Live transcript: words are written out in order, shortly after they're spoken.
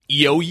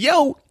Yo,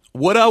 yo,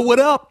 what up, what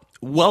up?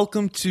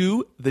 Welcome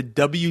to the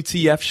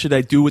WTF Should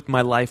I Do With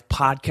My Life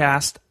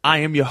podcast. I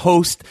am your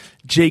host,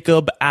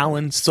 Jacob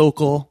Allen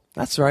Sokol.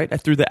 That's right, I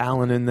threw the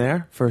Allen in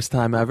there, first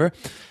time ever.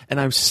 And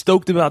I'm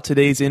stoked about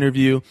today's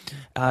interview.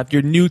 If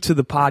you're new to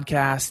the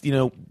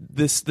podcast,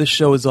 this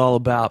show is all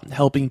about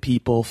helping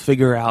people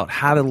figure out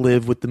how to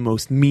live with the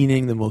most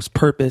meaning, the most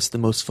purpose, the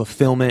most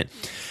fulfillment,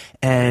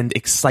 and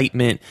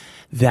excitement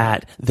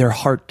that their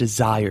heart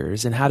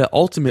desires, and how to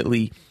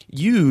ultimately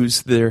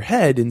use their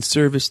head in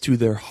service to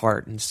their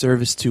heart, in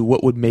service to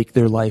what would make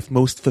their life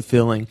most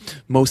fulfilling,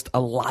 most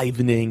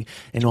enlivening,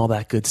 and all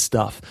that good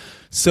stuff.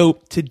 So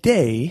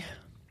today,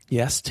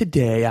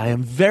 I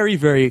am very,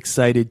 very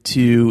excited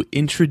to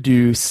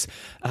introduce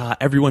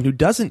everyone who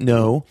doesn't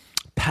know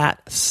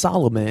Pat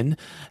Solomon.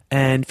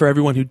 And for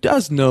everyone who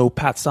does know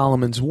Pat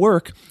Solomon's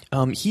work,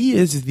 he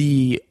is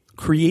the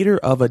creator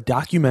of a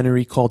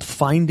documentary called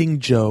Finding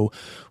Joe,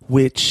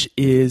 which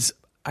is,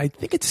 I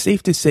think it's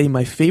safe to say,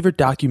 my favorite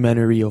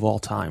documentary of all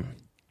time.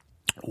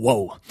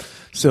 Whoa.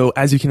 So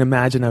as you can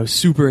imagine, I was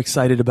super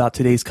excited about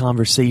today's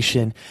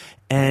conversation.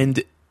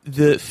 And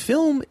the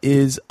film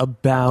is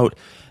about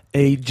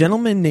a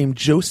gentleman named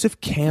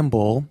Joseph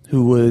Campbell,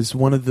 who was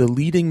one of the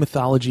leading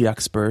mythology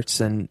experts.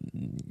 And,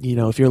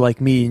 if you're like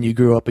me and you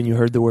grew up and you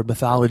heard the word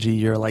mythology,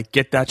 you're like,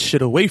 get that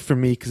shit away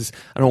from me because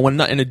I don't want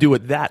nothing to do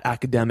with that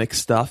academic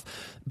stuff.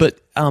 But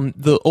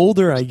the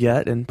older I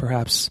get, and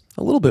perhaps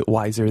a little bit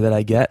wiser that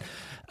I get,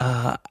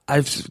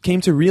 I've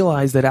came to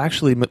realize that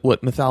actually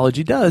what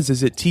mythology does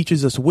is it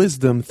teaches us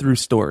wisdom through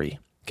story.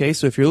 Okay,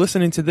 so if you're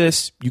listening to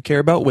this, you care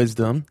about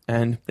wisdom,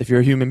 and if you're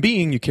a human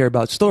being, you care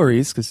about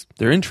stories because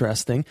they're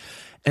interesting.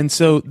 And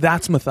so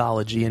that's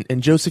mythology.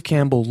 And Joseph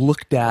Campbell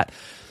looked at,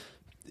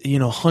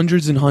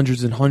 hundreds and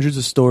hundreds and hundreds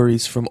of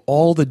stories from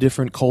all the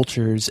different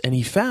cultures, and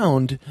he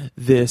found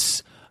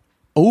this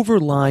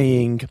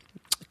overlying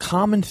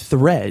common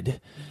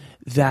thread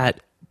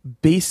that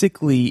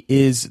basically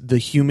is the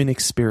human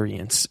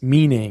experience,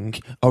 meaning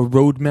a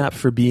roadmap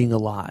for being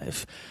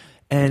alive.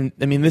 And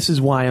this is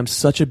why I'm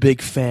such a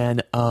big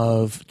fan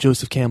of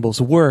Joseph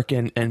Campbell's work,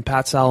 and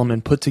Pat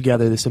Solomon put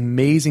together this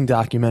amazing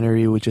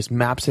documentary which just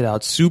maps it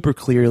out super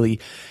clearly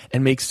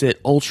and makes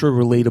it ultra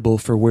relatable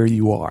for where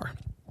you are.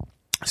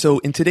 So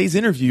in today's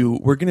interview,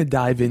 we're going to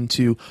dive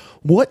into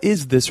what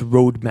is this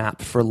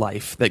roadmap for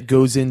life that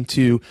goes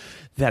into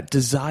that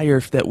desire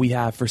that we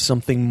have for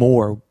something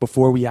more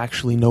before we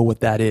actually know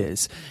what that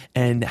is.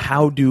 And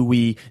how do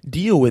we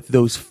deal with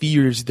those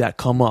fears that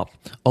come up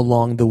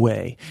along the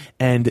way?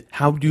 And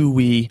how do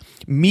we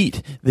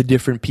meet the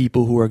different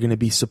people who are going to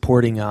be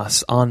supporting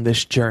us on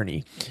this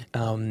journey?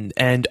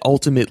 And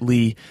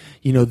ultimately,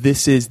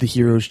 this is the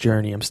hero's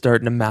journey. I'm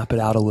starting to map it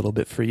out a little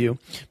bit for you.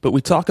 But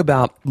we talk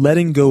about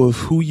letting go of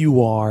who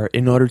you are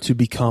in order to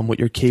become what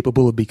you're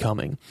capable of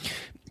becoming.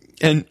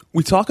 And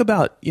we talk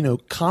about,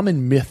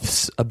 common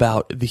myths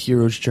about the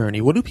hero's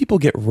journey. What do people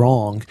get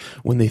wrong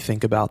when they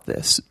think about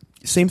this?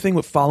 Same thing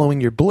with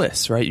following your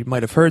bliss, right? You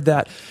might have heard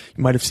that.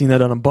 You might have seen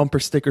that on a bumper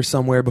sticker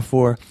somewhere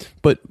before.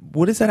 But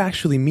what does that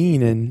actually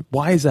mean, and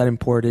why is that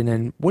important,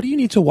 and what do you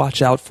need to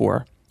watch out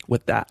for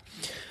with that?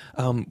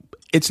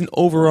 It's an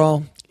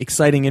overall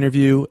exciting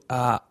interview.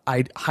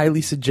 I'd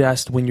highly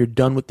suggest when you're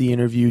done with the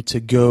interview to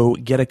go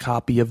get a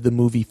copy of the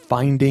movie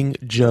Finding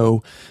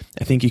Joe.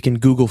 I think you can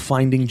Google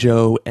Finding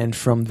Joe, and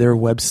from their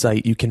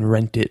website you can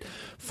rent it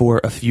for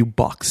a few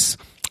bucks.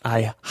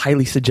 I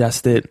highly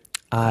suggest it.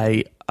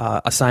 I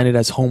assign it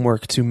as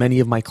homework to many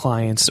of my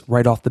clients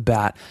right off the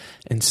bat.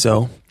 And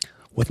so,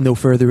 with no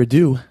further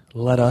ado,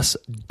 let us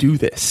do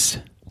this.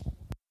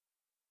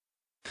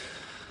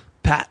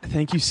 Pat,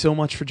 thank you so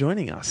much for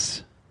joining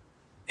us.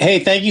 Hey,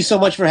 thank you so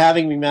much for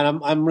having me, man.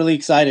 I'm really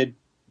excited.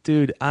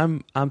 Dude,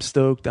 I'm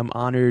stoked. I'm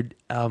honored.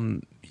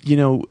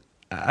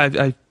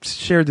 I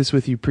shared this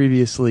with you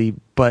previously,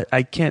 but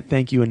I can't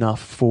thank you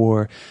enough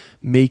for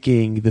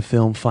making the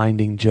film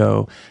Finding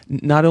Joe.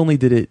 Not only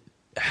did it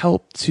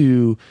help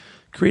to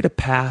create a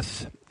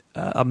path,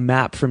 a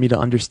map for me to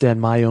understand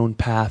my own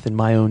path and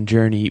my own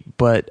journey,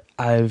 but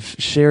I've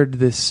shared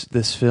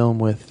this film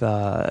with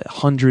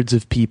hundreds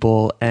of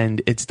people,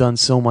 and it's done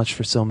so much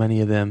for so many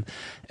of them.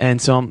 And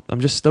so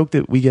I'm just stoked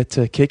that we get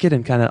to kick it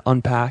and kind of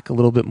unpack a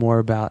little bit more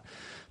about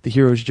the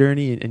hero's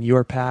journey and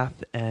your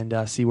path, and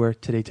see where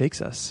today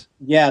takes us.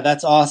 Yeah,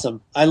 that's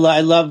awesome. I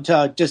love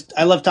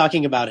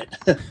talking about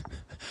it.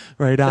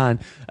 Right on.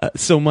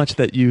 So much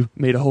that you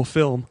made a whole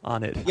film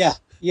on it.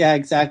 Yeah,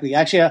 exactly.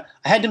 Actually, I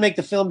had to make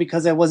the film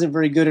because I wasn't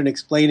very good at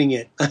explaining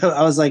it.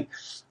 I was like,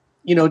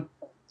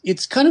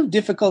 it's kind of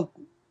difficult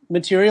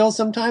material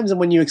sometimes, and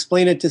when you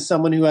explain it to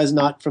someone who is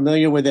not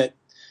familiar with it,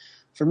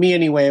 for me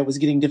anyway, it was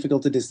getting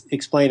difficult to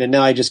explain, and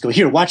now I just go,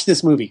 here, watch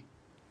this movie.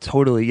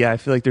 Totally, yeah. I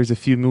feel like there's a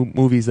few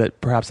movies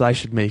that perhaps I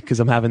should make because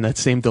I'm having that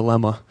same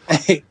dilemma.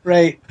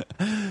 Right.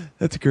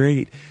 That's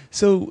great.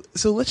 So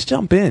let's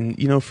jump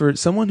in. For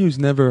someone who's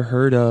never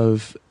heard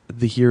of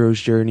the hero's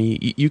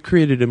journey, you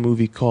created a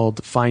movie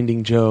called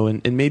Finding Joe,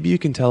 and maybe you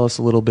can tell us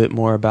a little bit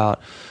more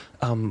about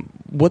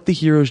what the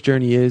hero's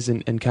journey is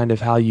and kind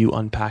of how you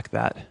unpack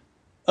that.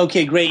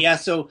 Okay, great. Yeah.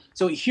 So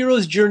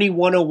Hero's Journey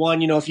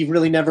 101, if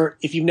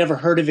you've never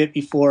heard of it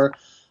before,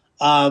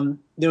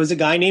 there was a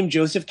guy named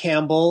Joseph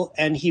Campbell,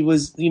 and he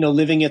was,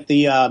 living at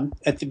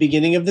the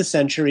beginning of the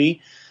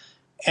century,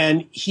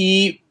 and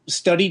he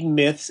studied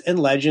myths and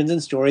legends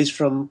and stories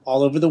from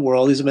all over the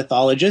world. He's a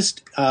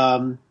mythologist.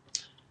 And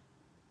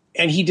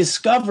he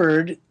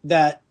discovered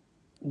that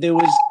there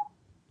was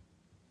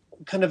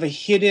kind of a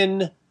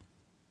hidden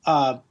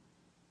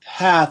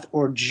path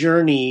or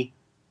journey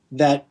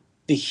that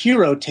the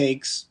hero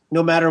takes,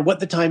 no matter what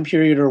the time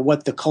period or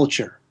what the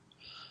culture.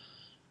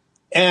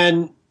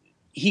 And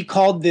he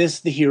called this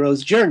the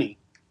hero's journey.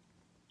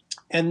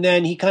 And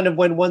then he kind of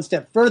went one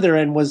step further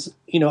and was,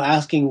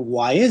 asking,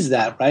 why is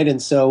that, right? And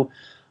so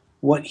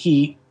what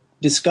he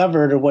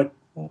discovered, or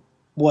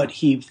what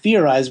he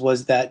theorized,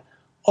 was that,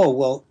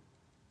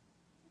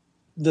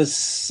 the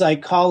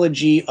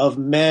psychology of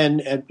men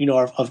and,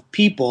 of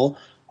people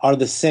are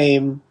the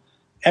same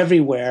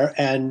everywhere.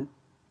 And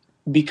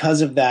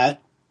because of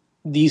that,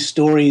 these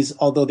stories,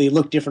 although they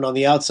look different on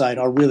the outside,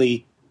 are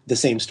really the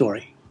same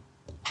story.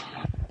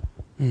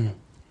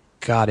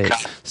 Got it.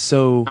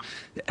 So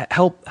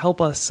help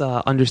us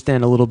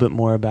understand a little bit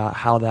more about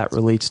how that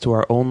relates to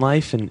our own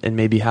life, and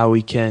maybe how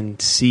we can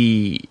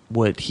see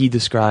what he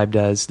described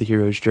as the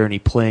hero's journey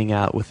playing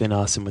out within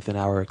us and within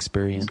our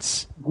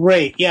experience.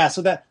 Great. Yeah.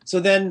 So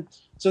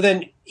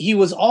then he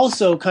was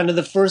also kind of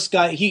the first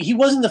guy. He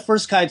wasn't the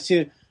first guy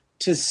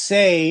to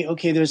say,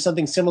 okay, there's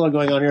something similar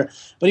going on here,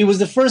 but he was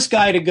the first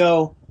guy to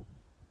go,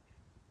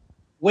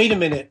 wait a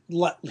minute,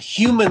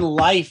 human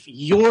life,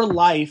 your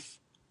life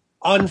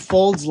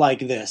unfolds like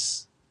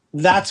this.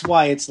 That's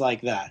why it's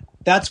like that.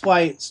 That's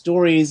why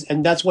stories,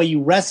 and that's why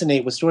you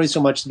resonate with stories so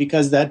much,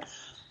 because that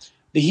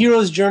the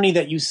hero's journey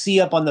that you see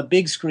up on the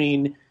big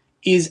screen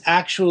is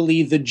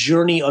actually the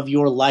journey of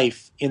your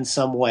life in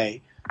some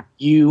way.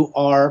 You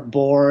are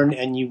born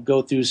and you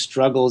go through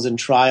struggles and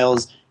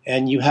trials,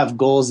 and you have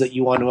goals that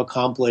you want to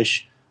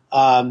accomplish.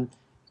 And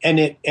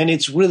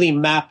it's really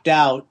mapped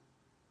out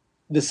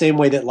the same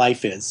way that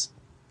life is.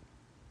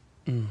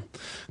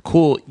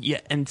 Cool.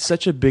 Yeah. And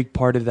such a big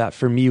part of that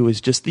for me was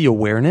just the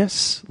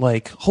awareness.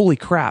 Like, holy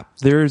crap,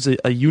 there's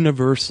a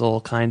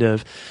universal kind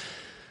of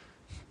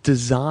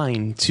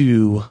design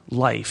to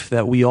life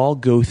that we all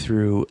go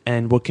through.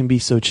 And what can be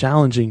so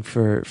challenging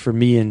for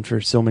me and for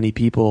so many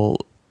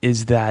people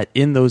is that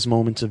in those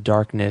moments of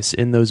darkness,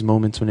 in those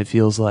moments when it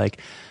feels like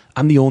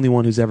I'm the only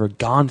one who's ever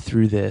gone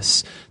through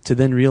this, to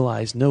then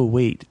realize, no,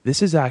 wait,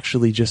 this is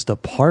actually just a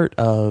part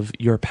of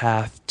your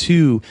path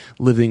to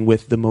living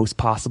with the most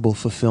possible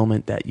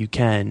fulfillment that you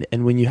can.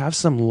 And when you have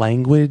some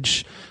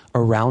language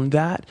around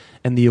that,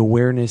 and the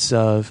awareness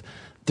of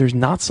there's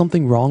not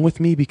something wrong with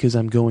me because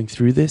I'm going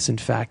through this. In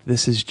fact,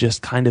 this is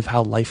just kind of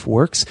how life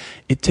works.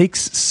 It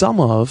takes some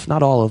of,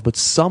 not all of, but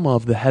some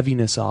of the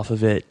heaviness off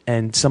of it,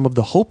 and some of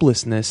the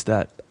hopelessness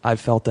that I've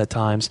felt at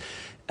times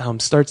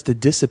starts to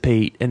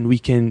dissipate, and we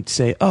can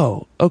say,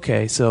 oh,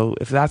 okay, so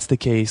if that's the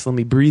case, let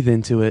me breathe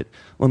into it,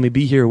 let me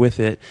be here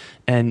with it,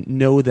 and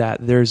know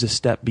that there's a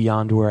step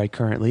beyond where I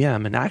currently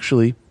am. And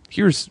actually,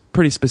 here's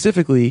pretty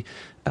specifically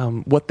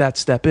what that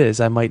step is.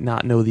 I might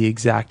not know the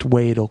exact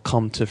way it'll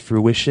come to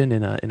fruition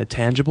in a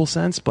tangible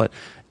sense, but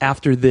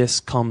after this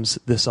comes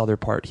this other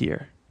part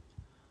here.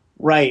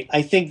 Right.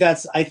 I think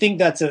that's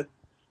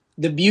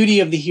the beauty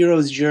of the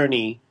hero's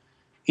journey.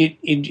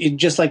 It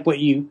just like what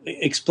you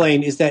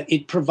explained, is that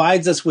it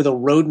provides us with a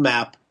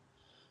roadmap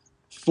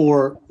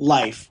for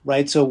life,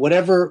 right? So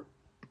whatever,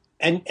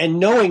 and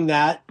knowing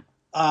that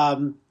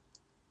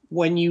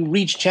when you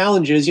reach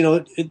challenges,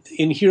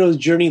 in hero's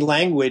journey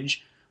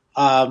language,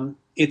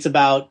 it's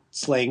about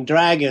slaying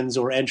dragons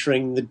or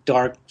entering the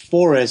dark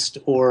forest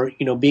or,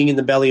 being in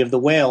the belly of the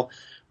whale.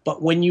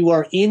 But when you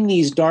are in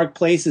these dark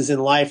places in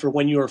life, or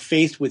when you are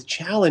faced with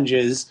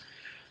challenges,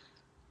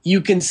 you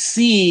can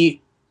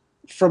see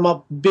from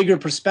a bigger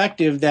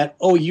perspective that,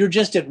 you're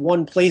just at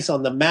one place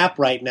on the map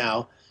right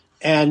now.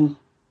 And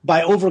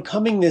by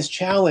overcoming this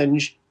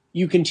challenge,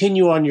 you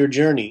continue on your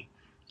journey.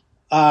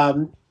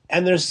 And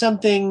there's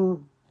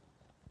something,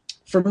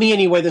 for me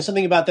anyway, there's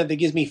something about that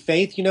gives me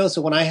faith, So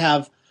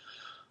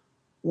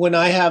when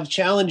I have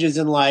challenges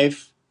in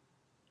life,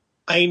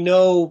 I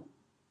know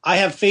I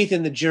have faith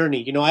in the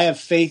journey. I have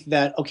faith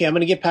that, okay, I'm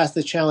going to get past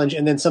this challenge,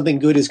 and then something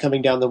good is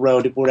coming down the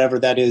road, whatever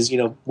that is,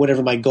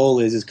 whatever my goal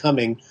is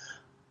coming.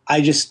 I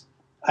just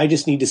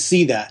need to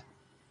see that.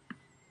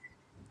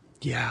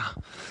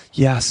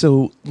 Yeah.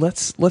 So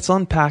let's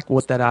unpack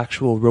what that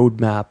actual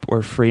roadmap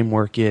or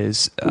framework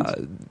is.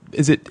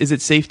 Is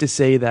it safe to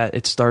say that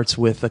it starts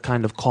with a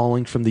kind of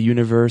calling from the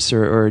universe,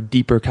 or a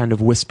deeper kind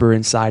of whisper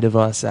inside of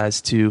us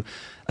as to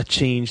a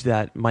change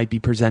that might be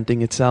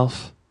presenting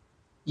itself?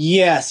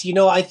 Yes.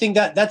 I think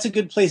that's a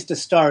good place to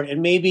start.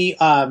 And maybe,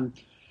 I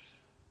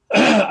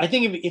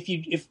think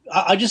if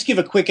I'll just give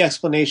a quick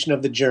explanation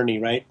of the journey,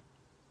 right?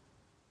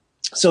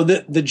 So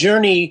the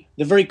journey,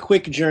 the very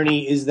quick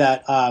journey, is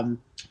that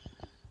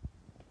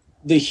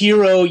the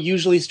hero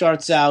usually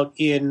starts out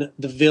in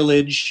the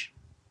village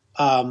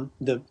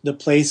the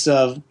place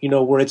of,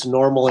 where it's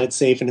normal and it's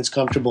safe and it's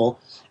comfortable,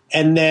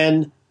 and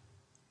then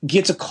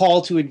gets a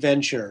call to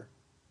adventure.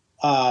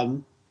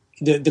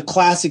 The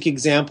classic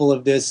example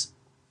of this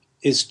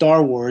is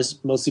Star Wars,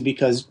 mostly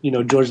because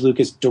George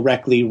Lucas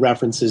directly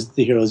references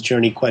the hero's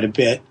journey quite a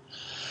bit,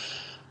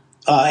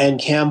 and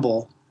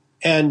Campbell.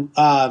 And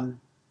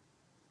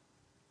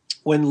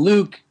when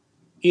Luke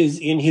is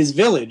in his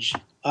village,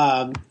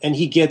 and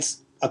he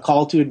gets a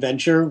call to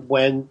adventure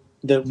when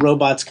the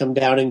robots come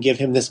down and give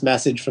him this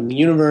message from the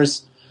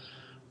universe.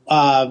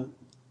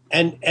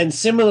 And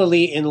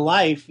similarly in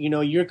life,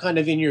 you're kind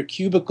of in your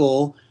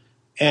cubicle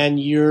and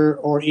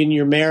or in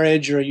your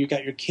marriage, or you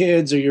got your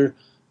kids, or you're,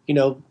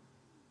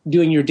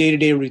 doing your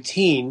day-to-day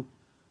routine,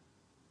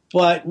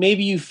 but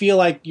maybe you feel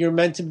like you're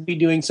meant to be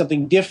doing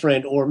something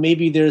different, or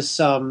maybe there's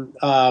some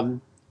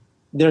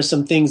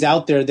things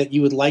out there that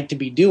you would like to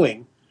be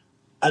doing.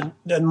 And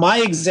my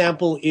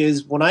example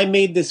is when I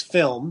made this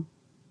film,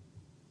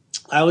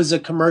 I was a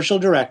commercial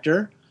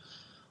director,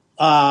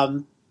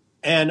 and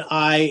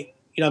I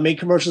made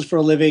commercials for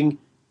a living,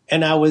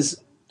 and I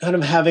was I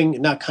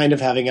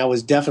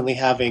was definitely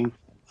having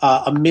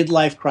a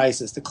midlife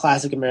crisis, the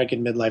classic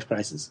American midlife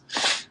crisis.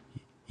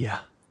 Yeah.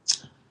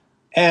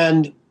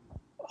 And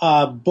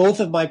both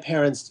of my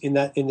parents in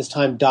this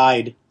time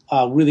died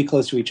really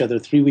close to each other,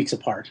 3 weeks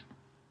apart.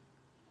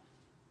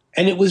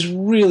 And it was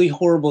really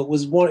horrible. It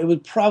was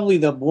probably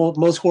the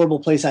most horrible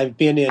place I've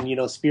been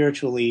in,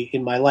 spiritually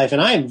in my life.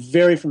 And I am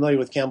very familiar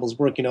with Campbell's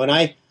work, and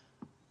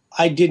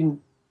I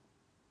didn't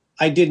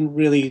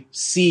really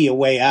see a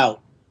way out.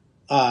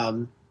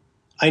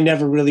 I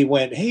never really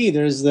went,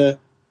 hey,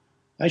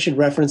 I should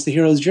reference the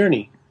hero's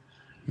journey.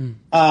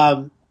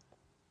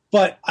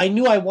 But I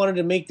knew I wanted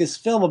to make this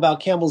film about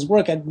Campbell's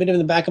work. I'd been in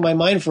the back of my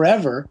mind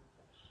forever.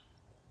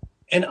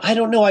 And I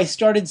don't know, I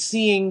started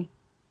seeing,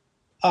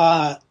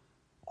 I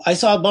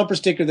saw a bumper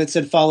sticker that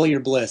said, "Follow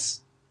your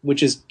bliss,"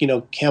 which is,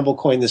 Campbell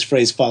coined this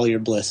phrase, "follow your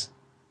bliss."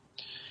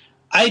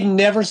 I'd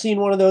never seen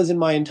one of those in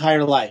my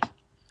entire life.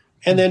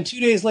 And then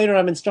 2 days later,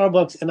 I'm in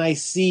Starbucks and I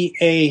see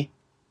a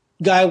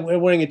guy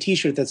wearing a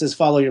t-shirt that says,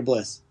 "Follow your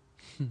bliss."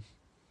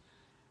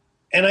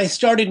 And I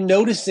started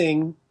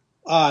noticing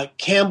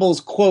Campbell's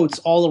quotes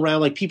all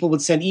around. Like, people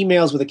would send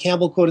emails with a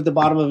Campbell quote at the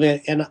bottom of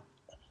it. And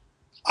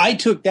I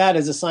took that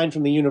as a sign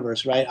from the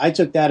universe, right? I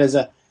took that as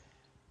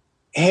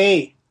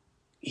hey,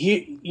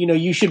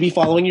 you should be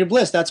following your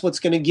bliss. That's what's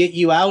going to get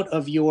you out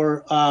of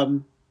your,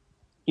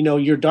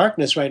 your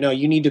darkness right now.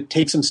 You need to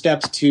take some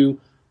steps to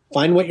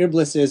find what your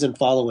bliss is and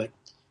follow it.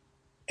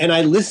 And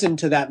I listened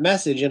to that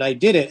message and I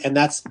did it. And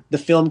the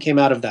film came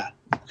out of that.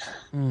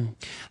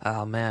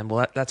 Oh man,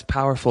 well that's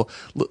powerful.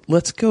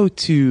 Let's go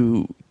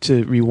to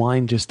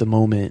rewind just a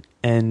moment.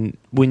 And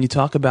when you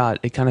talk about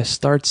it, kind of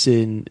starts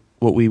in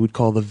what we would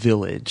call the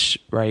village,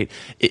 right?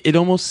 It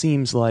almost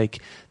seems like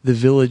the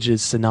village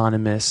is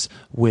synonymous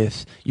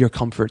with your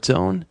comfort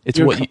zone. It's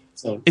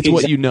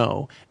what you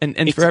know. And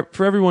exactly.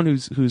 for everyone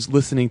who's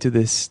listening to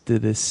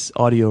this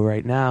audio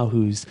right now,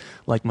 who's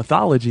like,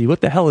 mythology,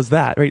 what the hell is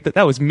that? Right?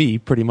 That was me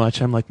pretty much.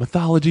 I'm like,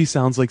 mythology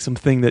sounds like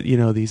something that,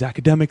 these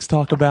academics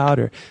talk about,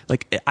 or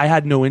like, I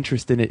had no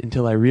interest in it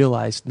until I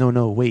realized,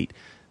 no, wait,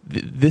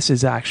 this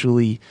is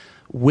actually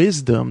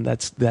wisdom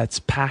that's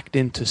packed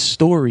into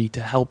story to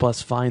help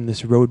us find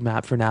this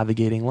roadmap for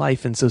navigating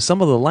life. And so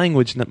some of the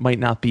language that might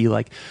not be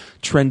like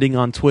trending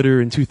on Twitter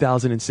in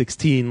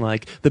 2016,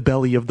 like the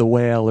belly of the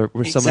whale, or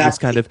some of this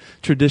kind of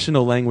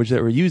traditional language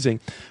that we're using,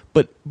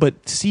 but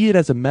see it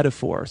as a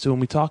metaphor. So when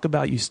we talk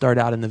about you start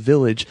out in the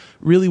village,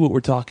 really what we're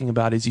talking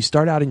about is you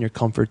start out in your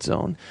comfort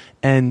zone.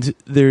 And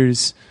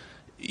there's,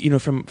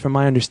 from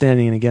my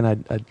understanding, and again,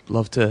 I'd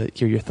love to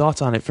hear your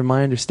thoughts on it. From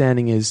my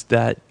understanding is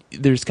that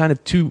there's kind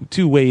of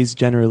two ways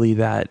generally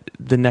that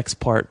the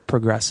next part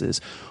progresses.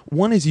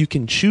 One is you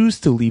can choose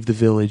to leave the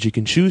village, you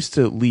can choose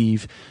to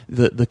leave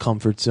the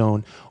comfort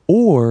zone,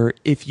 or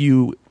if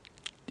you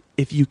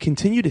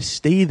continue to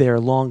stay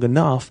there long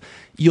enough,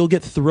 you'll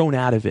get thrown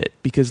out of it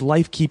because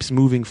life keeps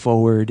moving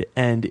forward.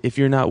 And if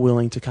you're not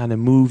willing to kind of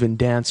move and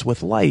dance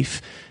with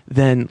life,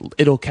 then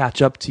it'll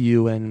catch up to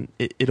you and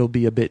it'll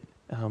be a bit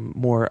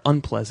more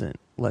unpleasant,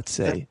 let's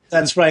say.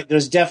 That's right.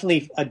 There's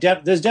definitely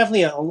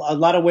a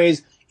lot of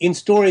ways. In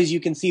stories,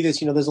 you can see this.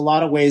 There's a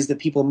lot of ways that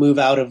people move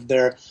out of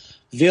their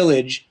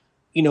village.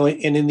 And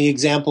in the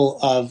example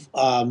of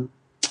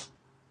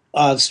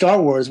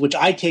Star Wars, which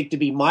I take to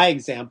be my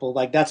example,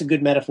 like that's a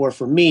good metaphor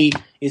for me.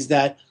 Is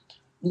that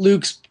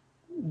Luke's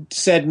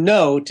said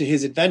no to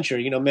his adventure?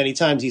 Many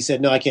times he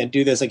said, "No, I can't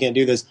do this. I can't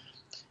do this."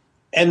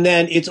 And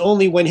then it's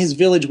only when his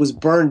village was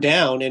burned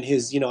down and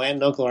his aunt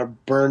and uncle are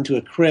burned to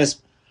a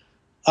crisp.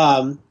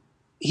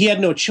 He had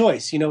no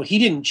choice. He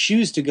didn't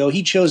choose to go.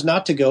 He chose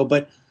not to go,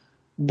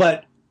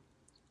 But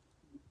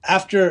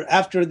after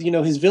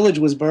his village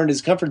was burned,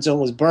 his comfort zone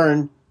was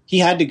burned, he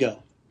had to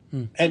go.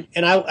 And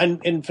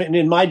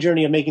in my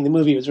journey of making the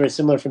movie, it was very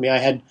similar for me. I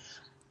had,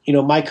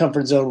 my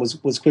comfort zone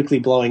was quickly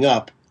blowing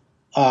up,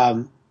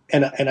 and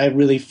I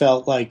really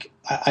felt like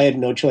I had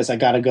no choice. I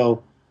got to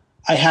go.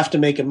 I have to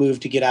make a move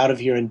to get out of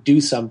here and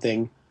do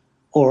something.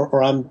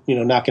 or I'm,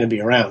 not going to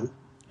be around.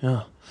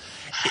 Yeah.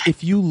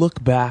 If you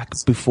look back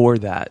before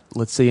that,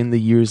 let's say in the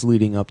years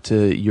leading up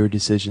to your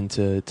decision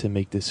to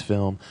make this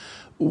film,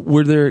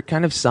 were there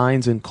kind of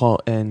signs and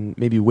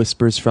maybe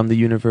whispers from the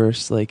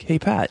universe like, hey,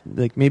 Pat,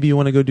 like maybe you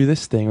want to go do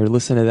this thing or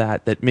listen to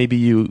that maybe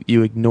you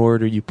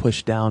ignored or you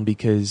pushed down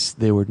because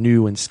they were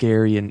new and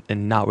scary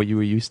and not what you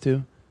were used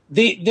to?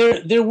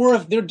 There were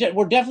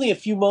definitely a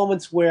few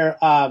moments where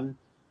I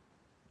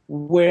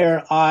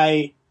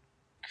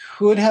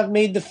could have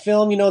made the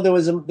film. There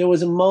was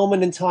a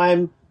moment in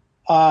time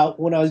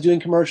when I was doing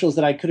commercials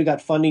that I could have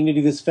got funding to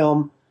do this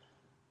film,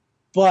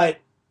 but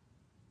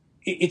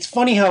it's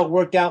funny how it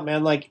worked out,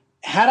 man. Like,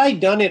 had I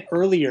done it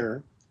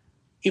earlier,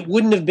 it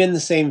wouldn't have been the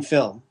same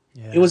film.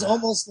 Yeah. It was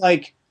almost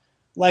like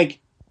I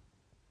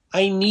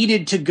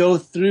needed to go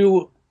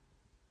through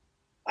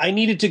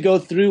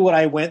what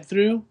I went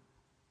through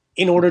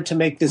in order to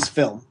make this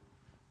film.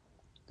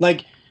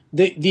 Like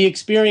the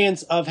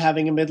experience of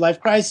having a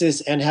midlife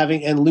crisis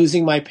and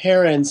losing my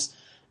parents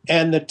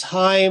and the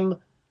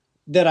time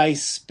that I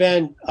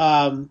spent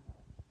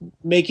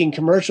making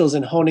commercials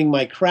and honing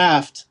my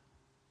craft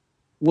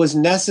was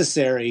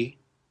necessary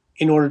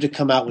in order to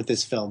come out with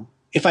this film.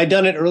 If I'd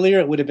done it earlier,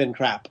 it would have been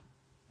crap.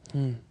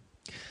 And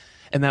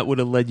that would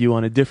have led you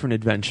on a different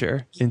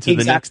adventure into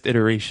the next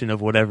iteration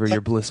of whatever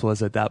your bliss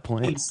was at that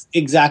point.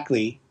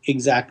 Exactly.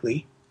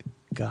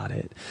 Got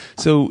it.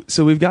 So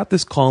we've got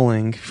this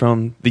calling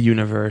from the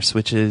universe,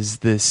 which is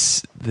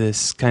this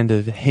kind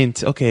of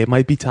hint. Okay, it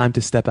might be time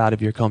to step out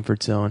of your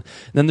comfort zone.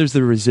 And then there's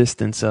the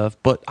resistance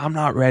of, but I'm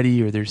not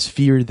ready, or there's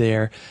fear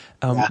there.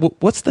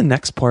 What's the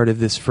next part of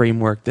this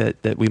framework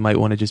that we might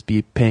want to just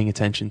be paying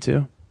attention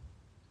to?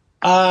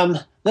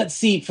 Let's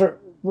see. For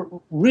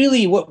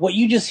really, what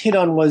you just hit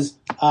on was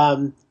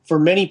for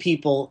many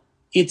people,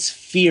 it's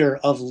fear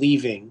of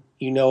leaving.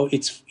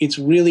 It's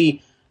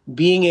really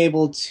being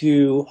able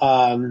to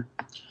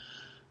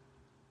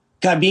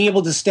being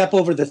able to step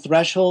over the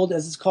threshold,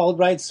 as it's called,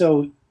 right?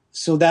 So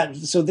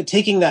that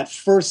taking that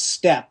first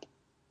step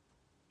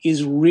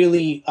is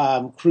really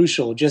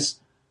crucial. Just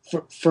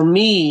for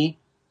me,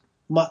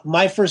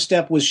 my first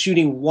step was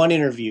shooting one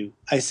interview.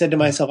 I said to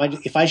myself,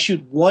 if I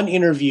shoot one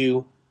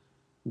interview,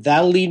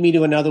 that'll lead me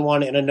to another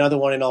one, and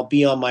I'll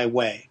be on my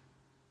way.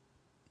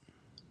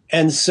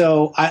 And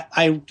so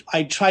I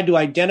tried to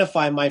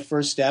identify my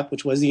first step,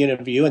 which was the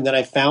interview, and then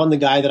I found the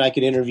guy that I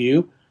could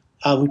interview,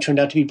 who turned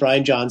out to be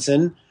Brian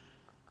Johnson,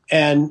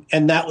 and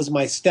that was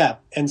my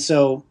step. And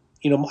so,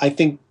 I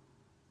think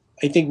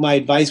my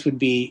advice would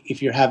be,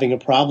 if you're having a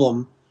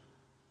problem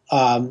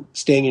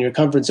staying in your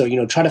comfort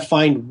zone, try to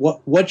find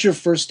what's your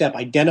first step,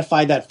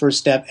 identify that first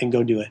step, and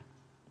go do it.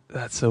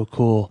 That's so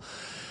cool.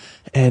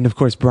 And of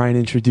course, Brian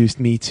introduced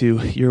me to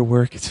your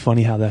work. It's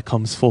funny how that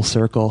comes full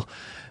circle.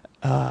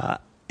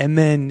 And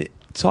then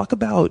talk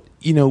about,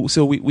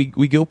 so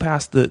we go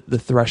past the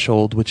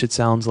threshold, which it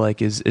sounds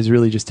like is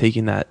really just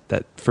taking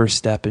that first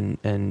step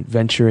and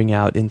venturing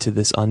out into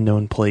this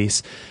unknown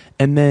place.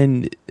 And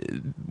then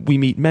we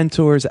meet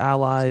mentors,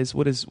 allies.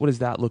 What does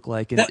that look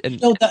like?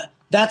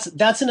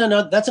 That's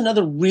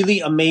another really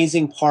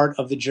amazing part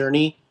of the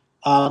journey.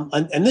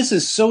 And this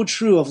is so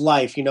true of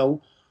life.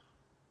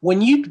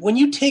 When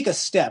you take a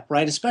step,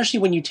 right, especially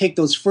when you take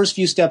those first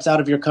few steps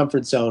out of your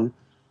comfort zone,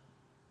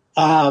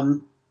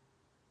 your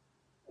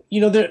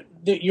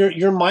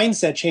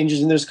mindset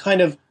changes, and there's kind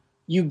of,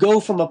 you go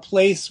from a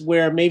place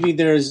where maybe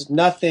there's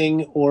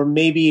nothing, or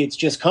maybe it's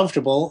just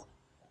comfortable,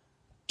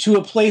 to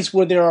a place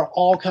where there are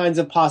all kinds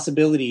of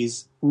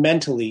possibilities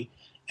mentally,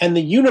 and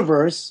the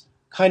universe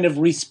kind of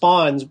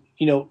responds.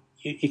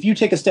 If you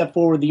take a step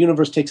forward, the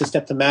universe takes a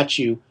step to match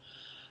you,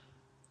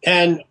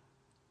 and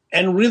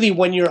really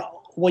when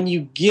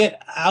you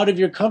get out of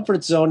your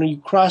comfort zone and you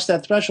cross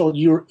that threshold,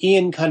 you're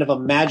in kind of a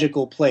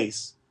magical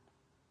place.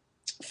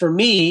 For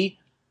me,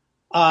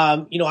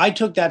 I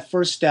took that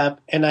first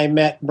step and I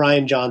met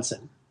Brian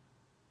Johnson,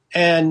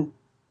 and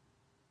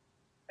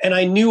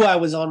I knew I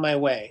was on my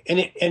way,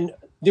 and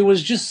there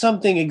was just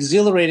something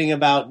exhilarating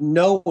about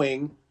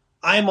knowing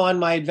I'm on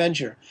my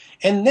adventure.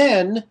 And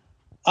then,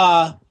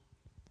 and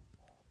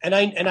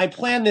I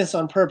planned this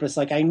on purpose.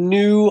 Like, I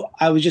knew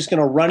I was just going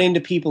to run into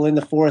people in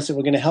the forest that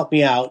were going to help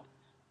me out.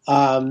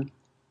 And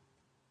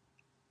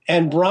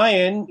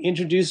Brian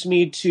introduced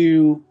me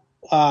to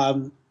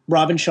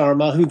Robin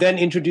Sharma, who then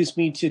introduced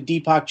me to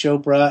Deepak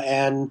Chopra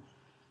and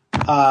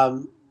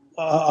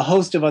a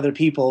host of other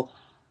people.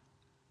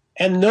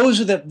 And those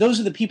are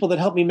the people that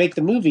helped me make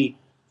the movie.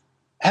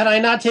 Had I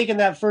not taken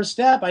that first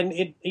step,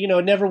 it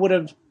never would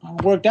have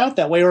worked out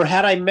that way. Or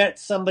had I met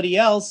somebody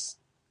else,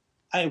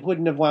 I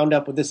wouldn't have wound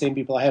up with the same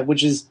people I had,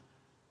 which is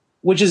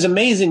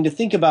amazing to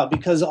think about,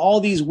 because all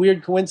these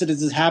weird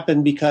coincidences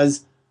happened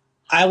because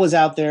I was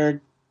out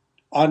there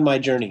on my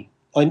journey,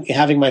 on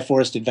having my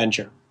forest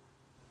adventure.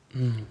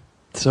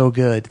 So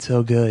good.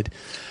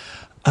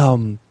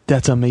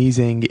 That's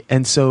amazing.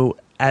 And so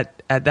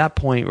at that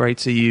point, right?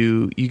 So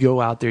you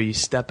go out there, you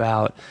step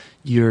out,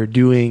 you're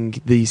doing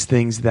these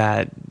things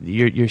that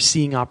you're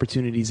seeing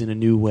opportunities in a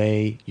new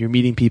way. You're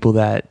meeting people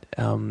that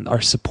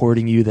are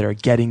supporting you, that are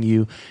getting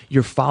you.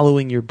 You're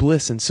following your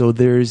bliss, and so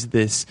there's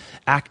this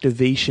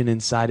activation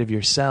inside of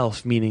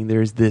yourself, meaning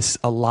there's this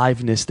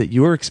aliveness that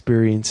you're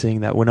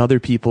experiencing. That when other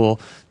people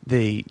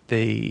they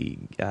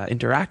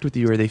interact with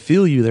you or they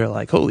feel you, they're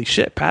like, "Holy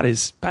shit, Pat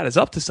is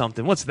up to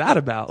something. What's that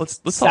about?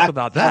 Let's talk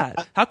about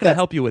that. How can I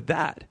help you with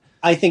that?"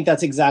 I think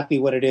that's exactly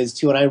what it is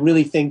too, and I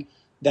really think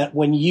that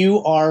when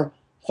you are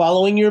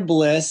following your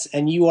bliss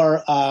and you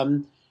are,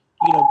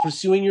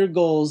 pursuing your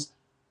goals,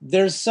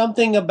 there's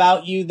something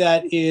about you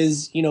that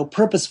is,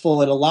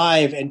 purposeful and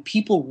alive, and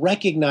people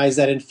recognize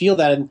that and feel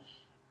that,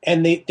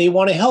 and they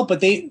want to help, but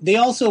they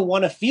also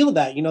want to feel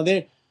that,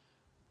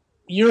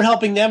 you're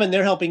helping them and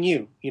they're helping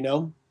you,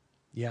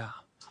 Yeah.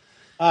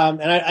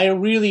 And I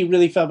really,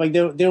 really felt like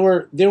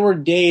there were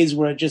days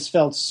where it just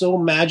felt so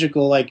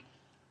magical, like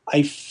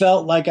I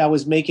felt like I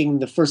was making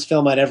the first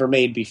film I'd ever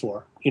made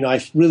before.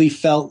 I really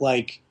felt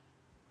like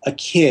a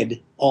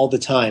kid all the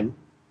time.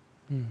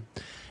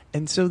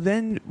 And so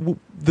then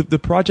the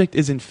project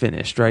isn't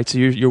finished, right? So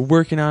you're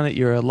working on it,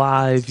 you're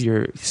alive,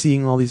 you're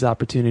seeing all these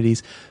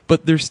opportunities,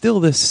 but there's still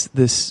this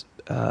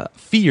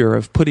fear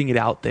of putting it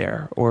out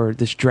there, or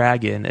this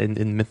dragon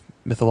in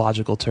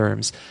mythological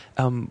terms.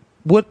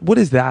 What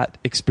is that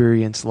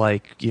experience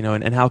like,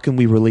 and how can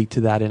we relate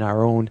to that in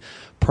our own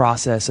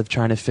process of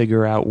trying to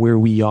figure out where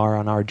we are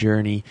on our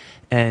journey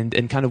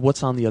and kind of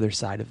what's on the other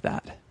side of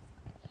that?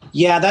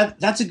 Yeah,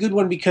 that's a good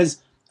one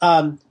because,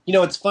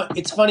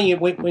 it's funny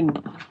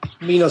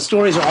when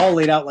stories are all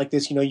laid out like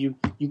this, you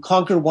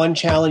conquer one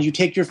challenge, you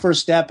take your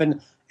first step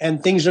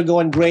and things are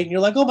going great and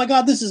you're like, oh my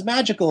God, this is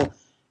magical.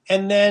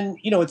 And then,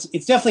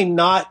 it's definitely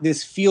not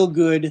this feel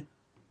good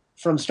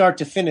from start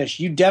to finish.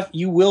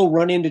 You will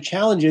run into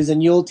challenges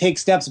and you'll take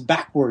steps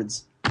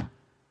backwards.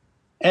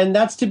 And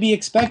that's to be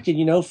expected,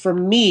 for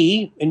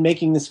me in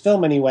making this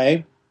film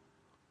anyway.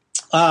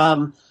 We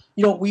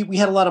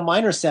had a lot of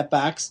minor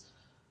setbacks,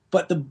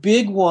 but the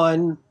big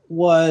one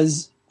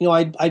was,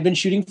 I'd been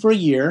shooting for a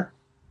year,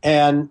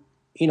 and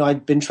I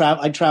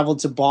traveled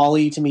to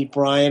Bali to meet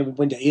Brian. We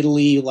went to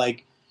Italy.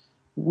 Like,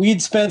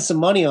 we'd spent some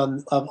money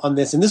on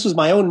this, and this was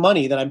my own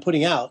money that I'm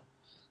putting out,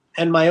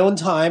 and my own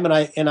time.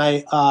 And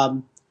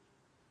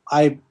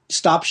I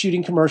stopped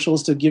shooting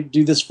commercials to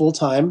do this full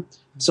time,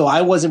 so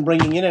I wasn't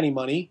bringing in any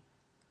money.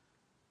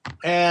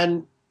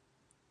 And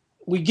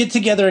we get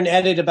together and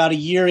edit about a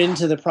year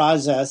into the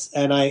process,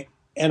 and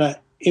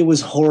it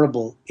was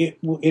horrible.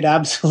 It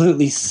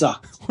absolutely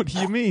sucked. What do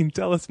you mean?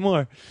 Tell us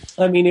more.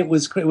 I mean, it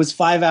was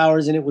 5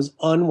 hours and it was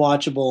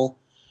unwatchable.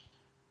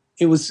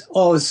 It was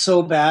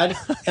so bad.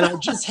 And I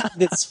just had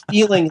this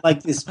feeling,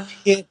 like this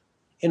pit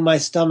in my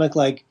stomach.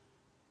 Like,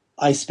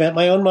 I spent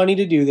my own money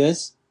to do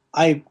this.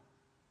 I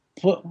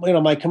put,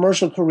 my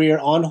commercial career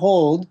on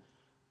hold,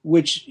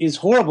 which is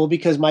horrible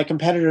because my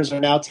competitors are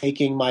now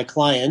taking my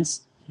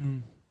clients.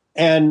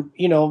 And,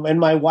 and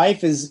my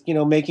wife is,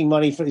 making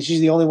money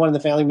she's the only one in the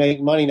family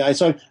making money now.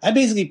 So I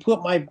basically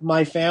put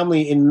my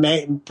family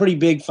in pretty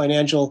big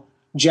financial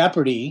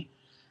jeopardy,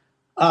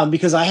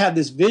 because I had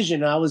this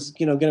vision. I was,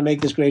 going to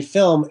make this great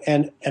film,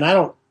 and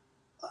what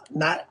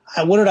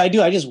did I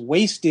do? I just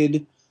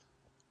wasted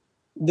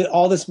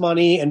all this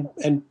money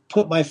and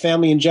put my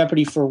family in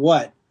jeopardy for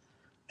what?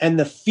 And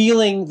the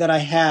feeling that I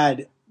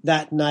had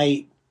that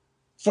night,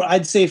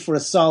 I'd say for a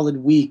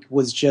solid week,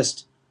 was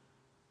just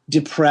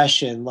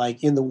depression,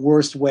 like in the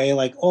worst way.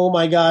 Like, oh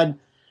my God,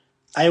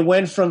 I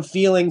went from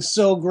feeling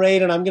so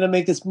great and I'm going to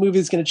make this movie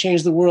that's going to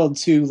change the world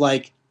to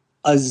like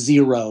a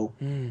zero.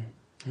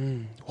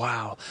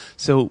 Wow.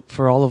 So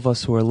for all of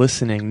us who are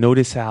listening,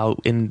 notice how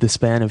in the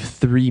span of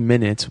 3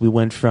 minutes, we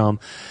went from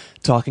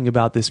talking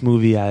about this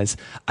movie as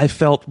I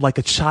felt like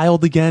a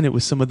child again. It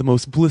was some of the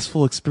most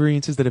blissful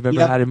experiences that I've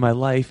ever had in my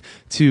life,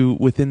 to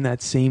within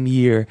that same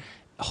year,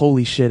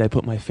 holy shit, I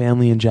put my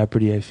family in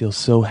jeopardy. I feel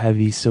so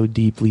heavy, so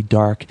deeply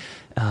dark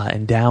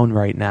and down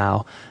right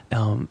now.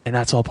 And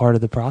that's all part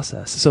of the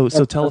process. So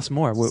tell us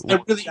more.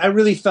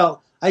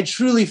 I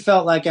truly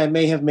felt like I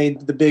may have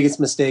made the biggest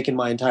mistake in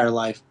my entire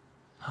life.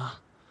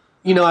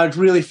 I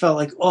really felt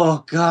like,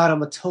 oh God,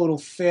 I'm a total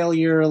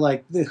failure.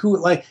 Like in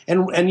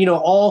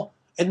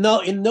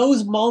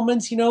those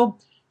moments,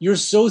 you're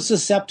so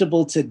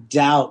susceptible to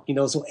doubt,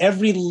 so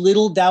every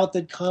little doubt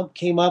that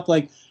came up,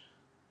 like,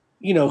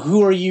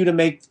 who are you to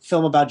make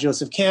film about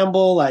Joseph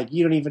Campbell? Like,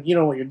 you don't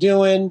know what you're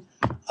doing.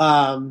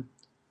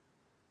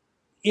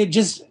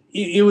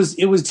 It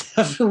was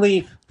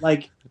definitely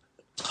like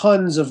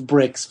tons of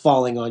bricks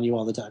falling on you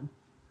all the time.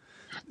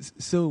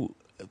 So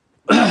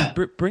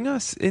bring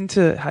us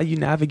into how you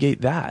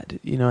navigate that,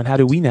 and how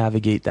do we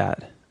navigate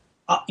that?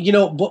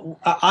 But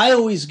I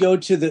always go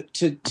to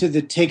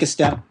the take a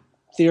step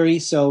theory.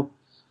 So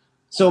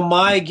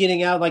my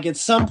getting out, like at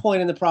some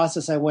point in the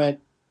process, I went,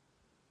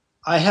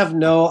 I have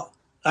no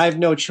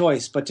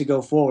choice but to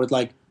go forward.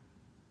 Like,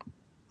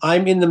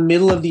 I'm in the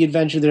middle of the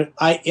adventure there.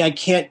 I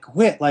can't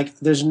quit. Like,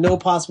 there's no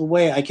possible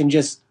way I can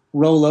just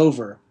roll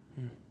over.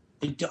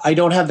 I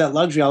don't have that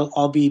luxury.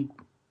 I'll be,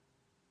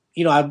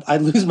 I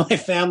lose my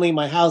family,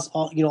 my house,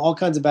 all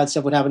kinds of bad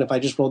stuff would happen if I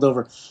just rolled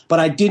over. But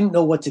I didn't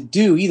know what to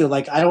do either.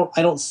 Like I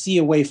don't see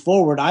a way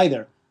forward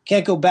either.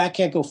 Can't go back,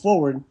 can't go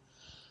forward.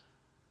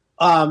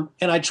 And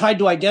I tried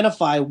to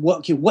identify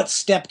what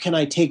step can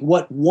I take?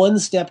 What one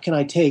step can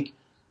I take?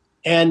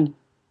 And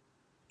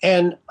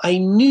I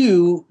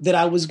knew that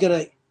I was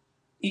gonna.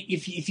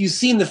 If you've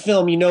seen the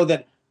film, you know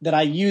that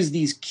I use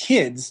these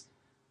kids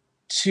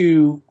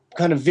to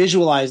kind of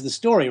visualize the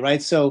story,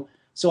 right? So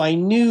I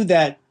knew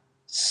that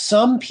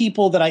some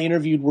people that I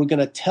interviewed were going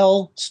to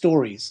tell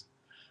stories,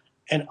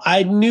 and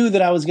I knew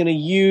that I was going to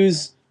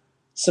use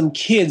some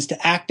kids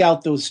to act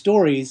out those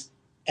stories,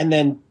 and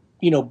then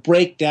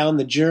break down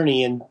the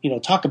journey and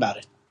talk about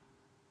it.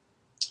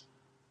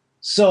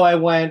 So I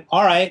went,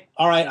 all right.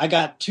 I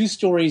got 2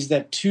 stories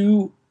that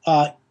 2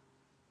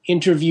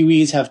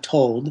 interviewees have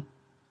told.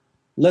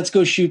 Let's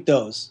go shoot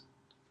those,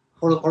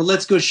 or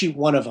let's go shoot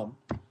one of them.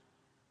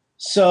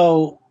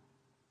 So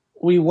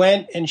we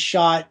went and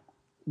shot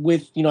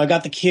with, I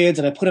got the kids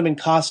and I put them in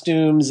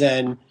costumes,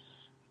 and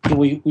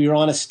we were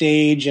on a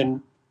stage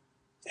and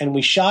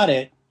we shot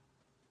it,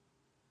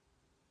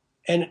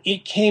 and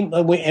it came,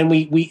 and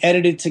we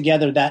edited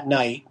together that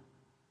night,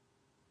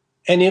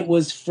 and it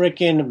was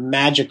freaking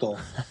magical.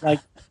 Like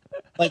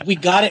we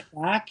got it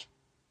back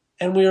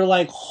and we were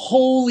like,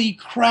 holy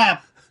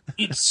crap,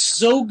 it's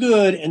so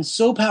good and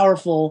so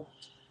powerful.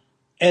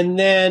 And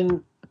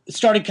then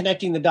started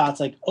connecting the dots,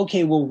 like,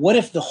 okay, well, what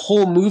if the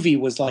whole movie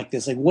was like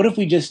this? Like, what if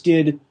we just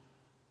did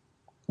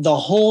the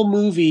whole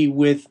movie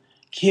with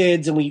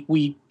kids, and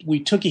we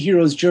took a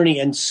hero's journey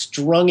and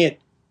strung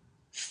it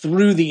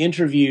through the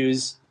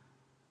interviews,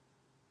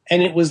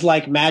 and it was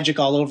like magic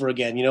all over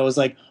again. It was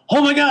like,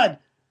 oh my God,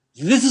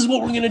 this is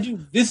what we're going to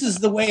do. This is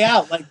the way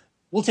out. Like,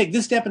 we'll take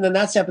this step and then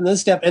that step and this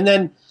step. And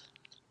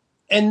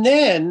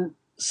then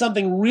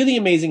something really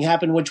amazing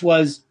happened, which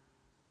was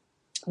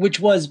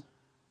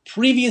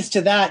previous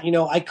to that,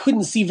 I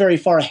couldn't see very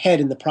far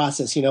ahead in the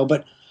process,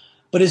 but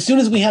as soon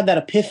as we had that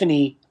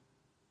epiphany,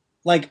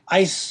 like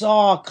I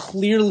saw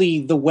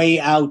clearly the way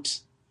out,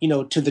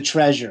 to the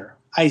treasure.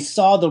 I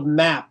saw the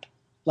map,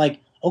 like,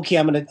 okay,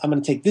 I'm going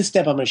to take this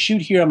step. I'm going to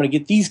shoot here. I'm going to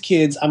get these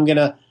kids. I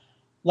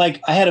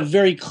had a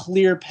very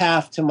clear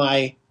path to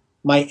my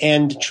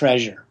end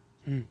treasure.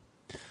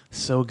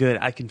 So good.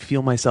 I can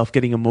feel myself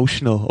getting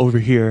emotional over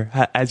here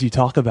as you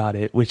talk about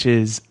it, which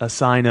is a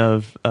sign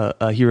of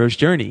a hero's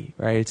journey,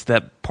 right? It's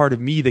that part of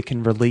me that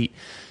can relate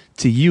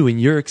to you and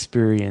your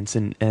experience.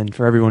 And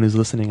for everyone who's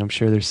listening, I'm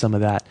sure there's some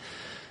of that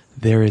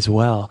there as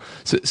well.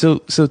 So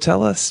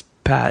tell us,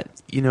 Pat,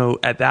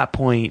 at that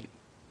point,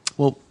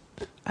 well,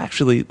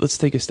 actually, let's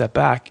take a step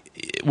back.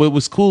 What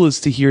was cool is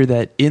to hear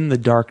that in the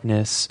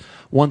darkness,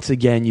 once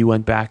again, you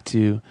went back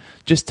to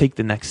just take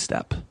the next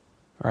step.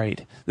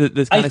 Right.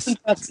 I think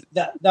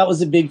that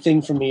was a big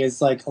thing for me.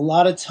 Is like a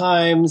lot of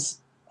times,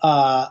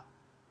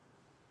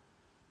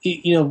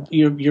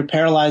 you're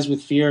paralyzed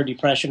with fear, or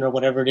depression, or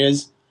whatever it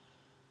is.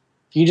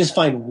 You just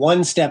find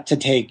one step to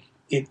take.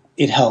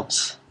 It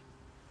helps.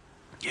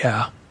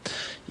 Yeah.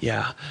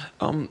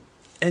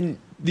 And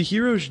the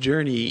hero's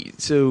journey.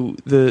 So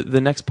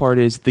the next part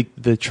is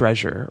the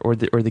treasure or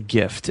the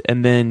gift,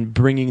 and then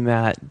bringing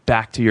that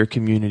back to your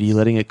community,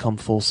 letting it come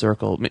full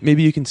circle.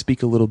 Maybe you can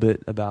speak a little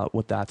bit about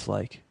what that's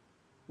like.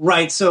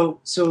 Right. So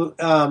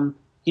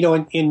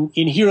in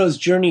hero's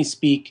journey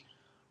speak,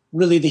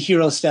 really the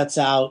hero sets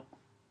out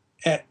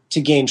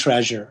to gain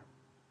treasure,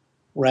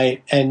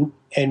 right? And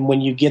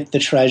when you get the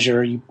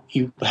treasure, you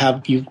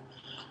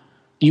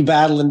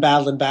battle and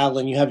battle and battle,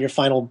 and you have your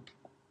final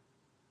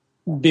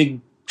big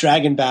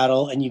dragon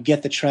battle, and you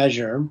get the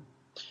treasure,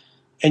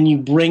 and you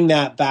bring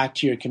that back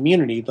to your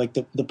community. Like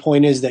the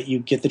point is that you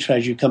get the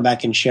treasure, you come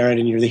back and share it,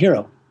 and you're the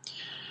hero.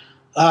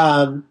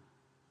 And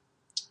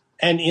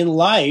in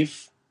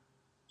life,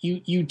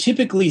 you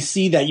typically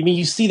see that.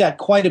 You see that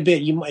quite a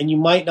bit. And you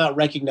might not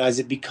recognize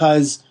it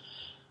because,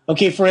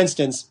 okay, for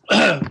instance,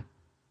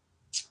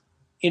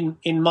 in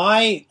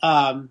my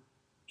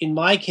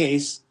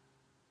case,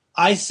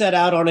 I set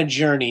out on a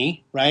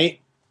journey, right,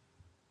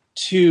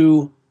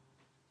 to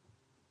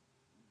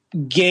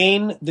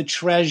gain the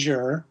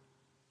treasure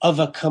of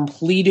a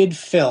completed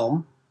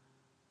film.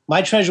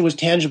 My treasure was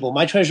tangible.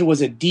 My treasure was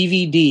a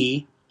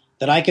DVD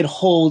that I could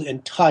hold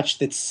and touch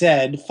that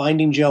said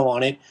Finding Joe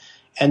on it.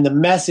 And the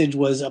message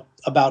was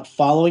about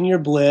following your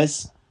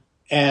bliss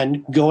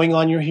and going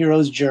on your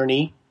hero's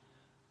journey.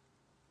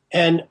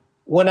 And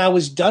when I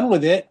was done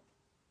with it,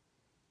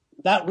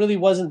 that really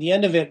wasn't the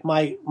end of it.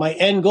 My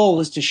end goal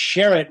was to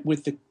share it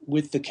with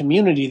the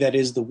community that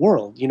is the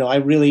world.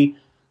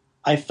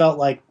 I felt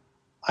like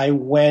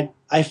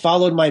I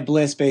followed my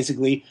bliss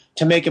basically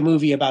to make a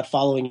movie about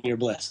following your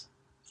bliss.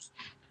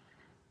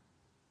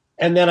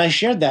 And then I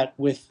shared that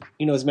with,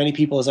 as many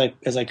people as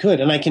I could.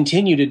 And I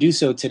continue to do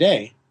so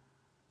today.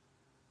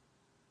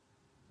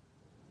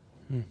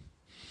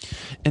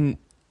 And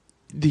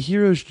the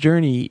hero's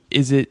journey,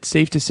 is it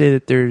safe to say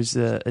that there's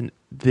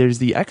there's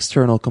the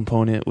external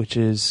component, which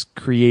is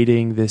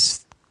creating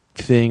this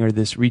thing or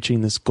this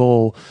reaching this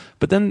goal,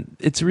 but then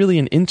it's really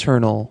an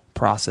internal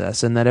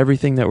process, and that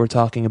everything that we're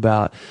talking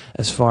about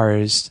as far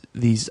as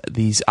these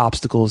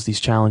obstacles,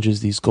 these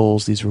challenges, these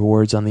goals, these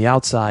rewards on the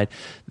outside,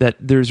 that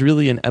there's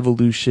really an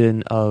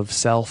evolution of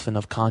self and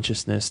of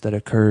consciousness that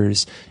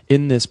occurs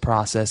in this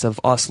process of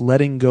us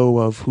letting go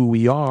of who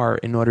we are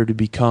in order to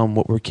become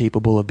what we're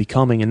capable of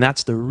becoming. And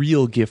that's the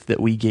real gift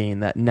that we gain,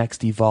 that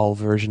next evolved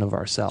version of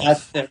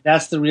ourselves.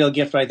 That's the real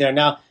gift right there.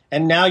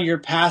 Now you're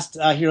past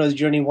Hero's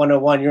Journey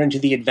 101. You're into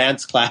the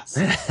advanced class.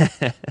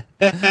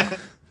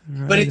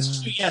 But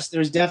it's true. Yes,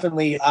 there's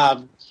definitely,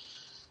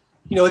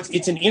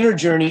 it's an inner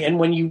journey. And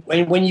when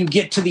you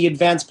get to the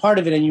advanced part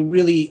of it and you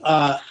really,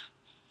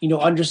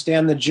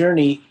 understand the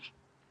journey,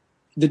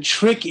 the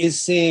trick is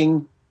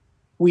saying,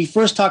 we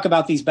first talk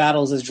about these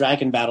battles as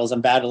dragon battles.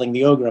 I'm battling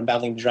the ogre. I'm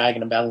battling the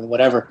dragon. I'm battling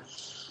whatever.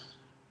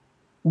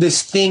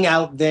 This thing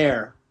out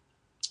there.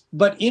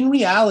 But in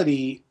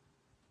reality,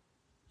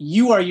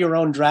 you are your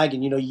own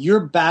dragon. You're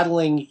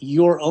battling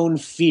your own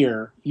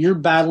fear. You're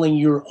battling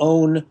your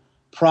own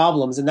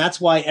problems. And that's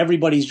why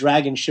everybody's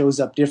dragon shows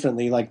up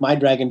differently. Like my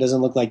dragon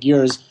doesn't look like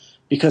yours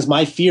because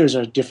my fears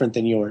are different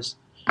than yours.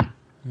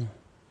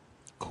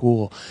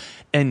 Cool.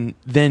 And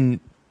then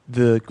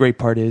the great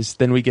part is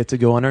then we get to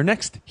go on our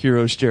next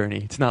hero's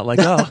journey. It's not like,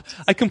 oh,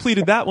 I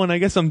completed that one. I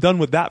guess I'm done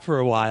with that for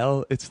a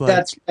while. It's like,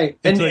 that's right.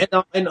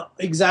 And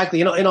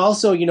exactly. And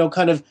also,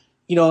 kind of,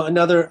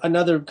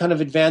 another kind of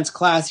advanced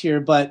class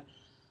here, but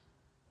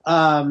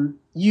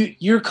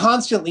you're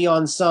constantly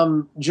on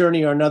some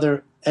journey or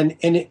another.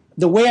 And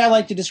the way I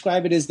like to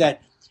describe it is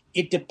that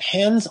it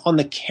depends on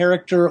the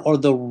character or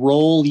the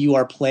role you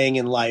are playing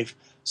in life.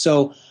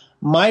 So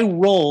my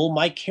role,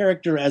 my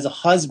character as a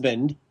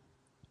husband,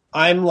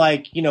 I'm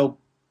like,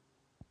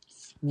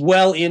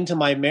 well into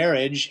my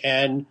marriage,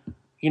 and,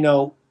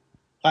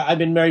 I've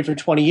been married for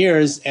 20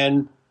 years,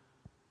 and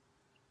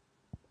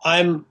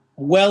I'm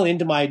well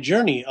into my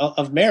journey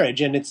of marriage,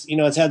 and it's,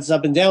 it's had its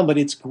up and down, but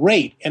it's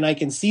great. And I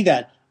can see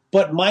that.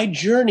 But my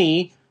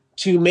journey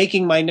to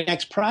making my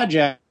next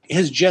project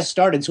has just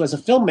started. So as a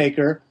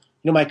filmmaker,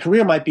 my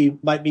career might be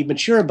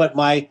mature, but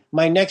my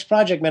next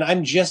project, man,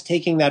 I'm just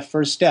taking that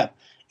first step.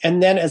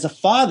 And then as a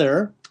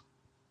father,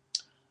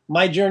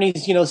 my journey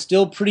is,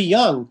 still pretty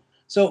young.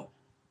 So,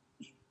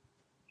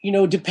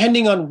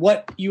 depending on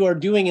what you are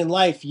doing in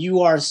life,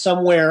 you are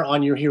somewhere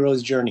on your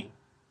hero's journey.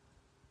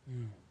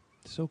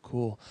 So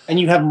cool. And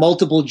you have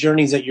multiple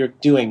journeys that you're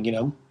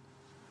doing,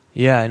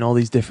 Yeah, and all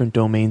these different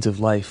domains of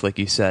life, like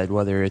you said,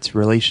 whether it's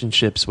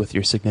relationships with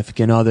your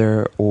significant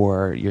other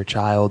or your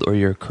child or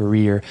your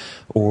career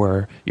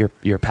or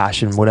your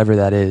passion, whatever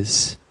that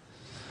is.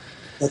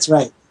 That's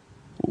right.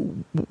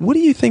 What do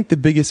you think the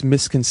biggest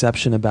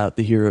misconception about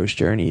the hero's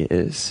journey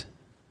is?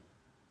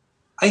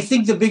 I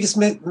think the biggest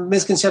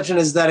misconception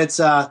is that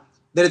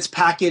it's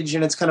packaged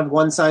and it's kind of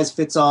one size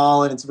fits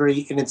all, and it's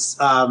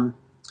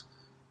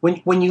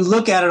when you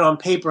look at it on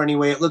paper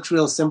anyway, it looks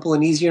real simple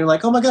and easy. And you're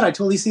like, oh my god, I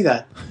totally see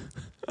that.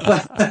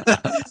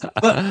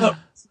 but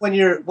when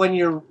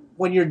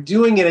you're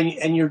doing it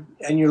and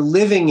you're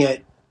living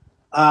it,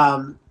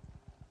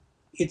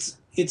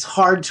 it's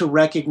hard to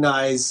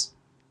recognize.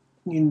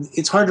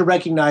 It's hard to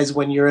recognize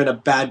when you're in a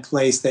bad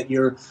place that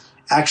you're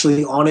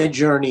actually on a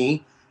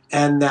journey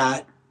and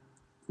that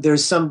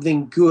there's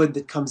something good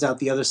that comes out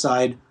the other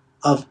side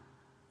of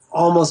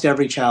almost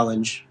every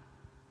challenge.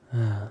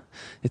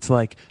 It's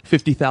like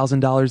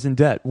 $50,000 in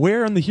debt.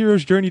 Where on the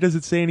hero's journey does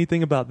it say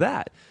anything about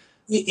that?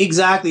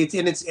 Exactly.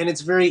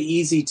 It's very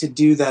easy to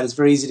do that. It's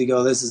very easy to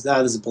go,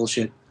 that is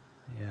bullshit.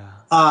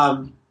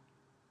 Yeah.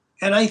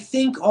 And I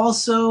think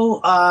also,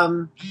 I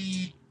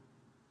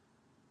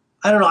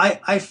don't know.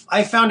 I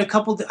found a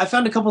couple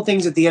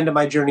things at the end of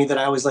my journey that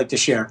I always like to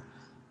share,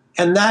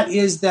 and that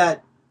is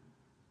that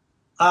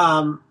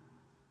a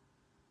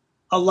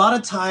lot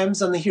of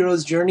times on the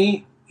hero's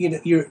journey,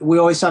 we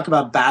always talk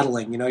about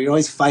battling. You're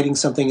always fighting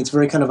something. It's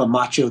very kind of a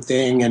macho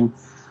thing, and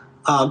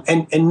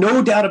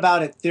no doubt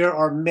about it, there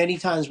are many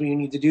times where you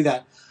need to do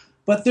that.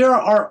 But there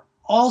are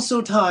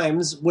also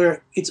times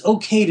where it's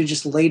okay to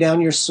just lay down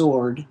your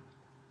sword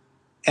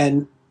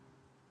and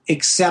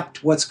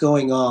accept what's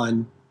going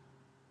on.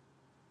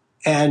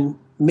 And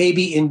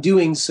maybe in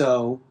doing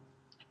so,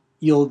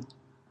 you'll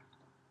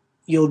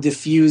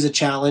diffuse a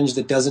challenge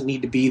that doesn't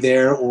need to be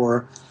there,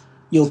 or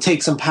you'll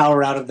take some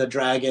power out of the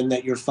dragon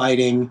that you're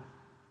fighting.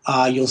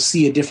 You'll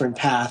see a different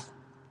path.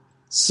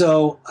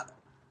 So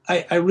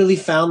I really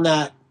found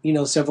that,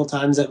 several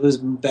times that it was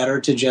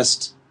better to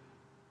just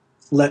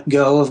let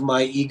go of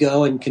my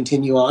ego and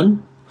continue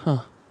on.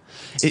 Huh.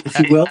 If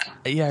you will.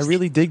 I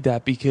really dig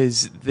that,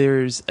 because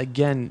there's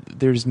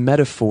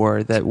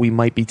metaphor that we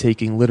might be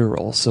taking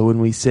literal. So when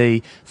we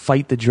say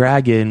fight the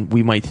dragon,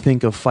 we might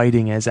think of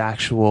fighting as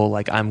actual,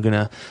 like I'm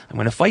gonna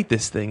fight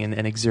this thing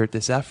and exert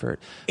this effort.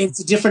 It's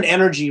a different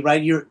energy,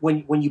 right?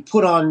 When you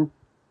put on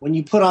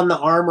the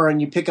armor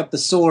and you pick up the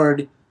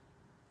sword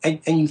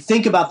and you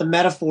think about the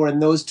metaphor in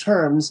those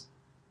terms,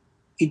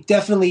 you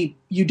definitely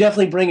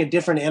bring a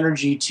different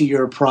energy to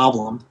your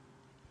problem.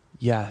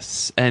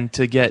 Yes, and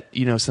to get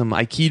some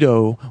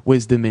Aikido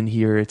wisdom in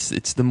here,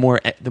 it's the more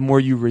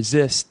you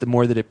resist, the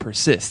more that it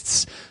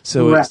persists.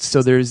 So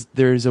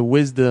there's a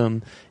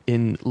wisdom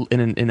in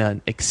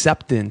an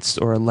acceptance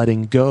or a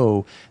letting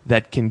go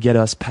that can get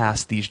us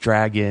past these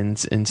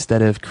dragons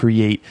instead of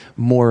create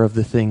more of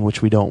the thing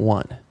which we don't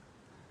want.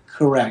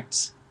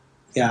 Correct.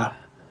 Yeah.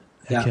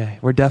 Okay,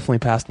 we're definitely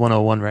past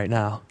 101 right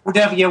now. We're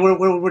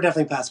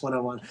definitely past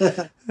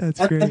 101.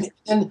 That's great.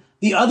 And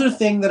the other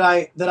thing that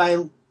I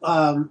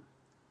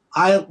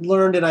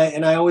learned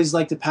and I always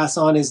like to pass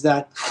on is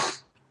that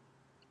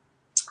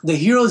the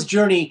hero's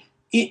journey,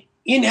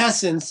 in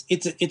essence,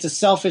 it's a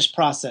selfish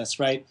process,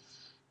 right?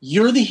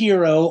 You're the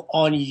hero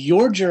on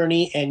your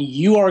journey, and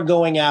you are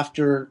going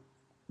after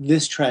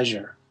this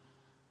treasure.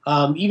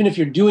 Even if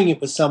you're doing it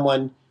with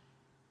someone,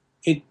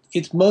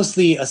 it's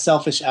mostly a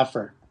selfish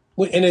effort.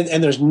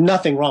 And there's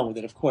nothing wrong with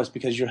it, of course,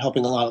 because you're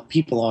helping a lot of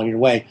people along your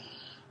way.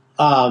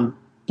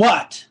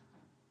 But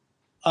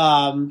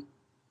I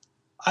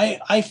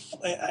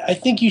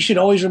think you should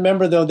always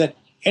remember, though, that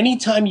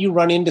anytime you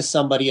run into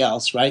somebody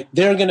else, right,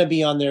 they're going to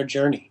be on their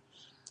journey.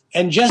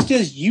 And just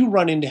as you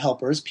run into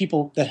helpers,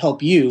 people that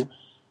help you,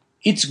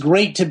 it's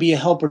great to be a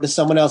helper to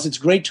someone else. It's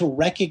great to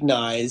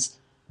recognize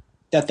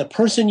that the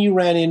person you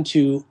ran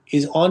into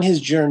is on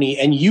his journey,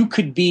 and you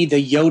could be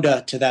the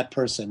Yoda to that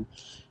person.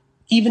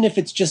 Even if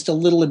it's just a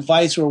little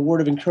advice or a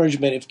word of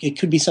encouragement, if it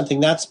could be something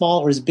that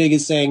small or as big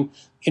as saying,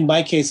 in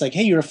my case, like,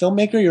 hey, you're a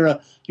filmmaker, you're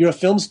a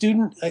film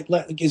student.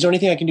 Is there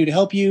anything I can do to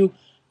help you?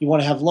 You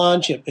want to have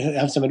lunch,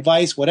 have some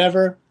advice,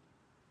 whatever.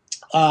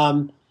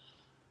 But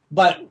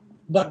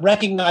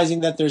recognizing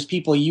that there's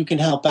people you can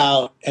help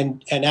out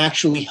and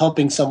actually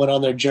helping someone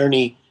on their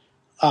journey,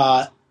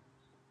 I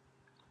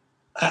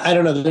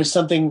don't know. There's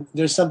something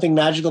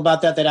magical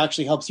about that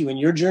actually helps you in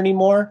your journey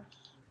more,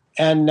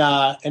 and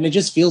it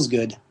just feels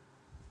good.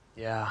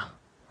 Yeah,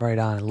 right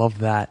on. I love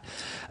that.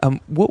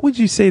 What would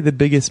you say the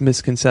biggest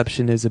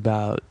misconception is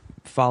about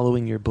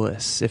following your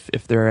bliss, if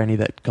there are any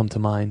that come to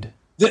mind?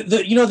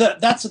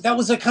 That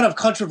was a kind of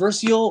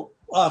controversial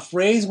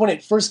phrase when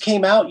it first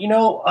came out.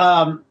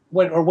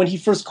 When he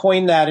first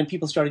coined that and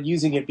people started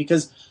using it,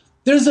 because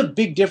there's a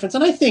big difference,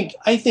 and I think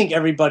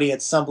everybody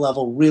at some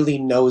level really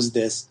knows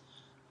this.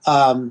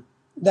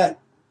 That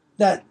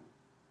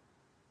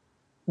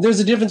there's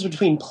a difference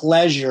between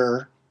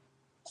pleasure,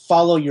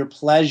 follow your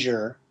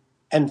pleasure,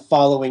 and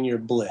following your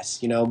bliss.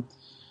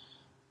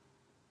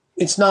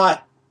 It's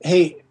not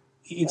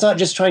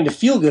just trying to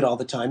feel good all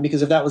the time,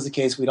 because if that was the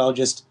case, we'd all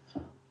just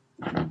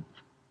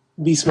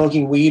be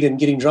smoking weed and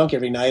getting drunk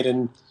every night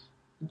and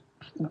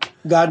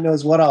God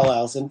knows what all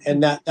else.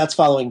 And that's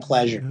following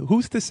pleasure.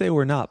 Who's to say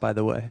we're not, by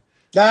the way?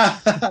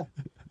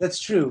 That's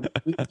true.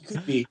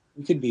 We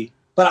could be.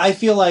 But I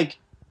feel like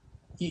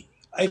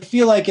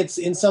it's,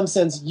 in some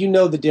sense,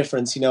 the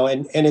difference,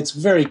 and it's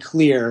very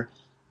clear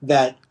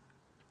that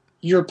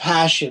your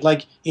passion,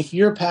 like if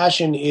your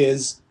passion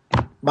is,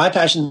 my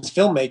passion is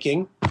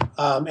filmmaking,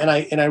 and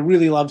I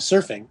really love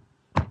surfing,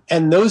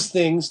 and those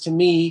things to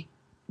me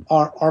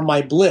are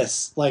my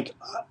bliss. Like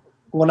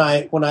when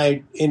I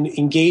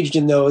engaged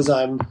in those,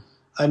 I'm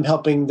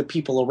helping the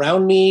people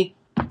around me,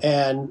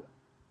 and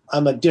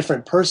I'm a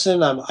different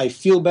person. I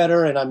feel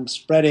better, and I'm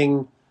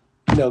spreading,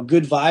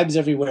 good vibes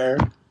everywhere.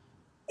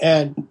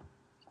 And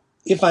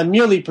if I'm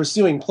merely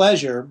pursuing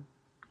pleasure,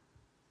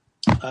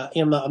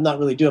 I'm not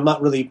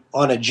really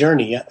on a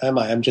journey, am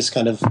I? I'm just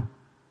kind of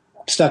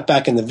stuck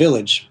back in the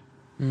village.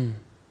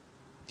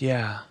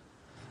 Yeah,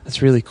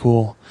 that's really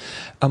cool.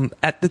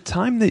 At the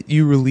time that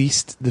you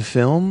released the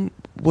film,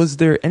 was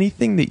there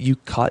anything that you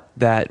cut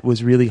that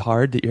was really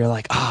hard that you're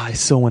like, I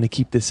so want to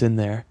keep this in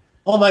there?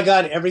 Oh my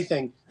God,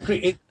 everything.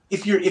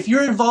 If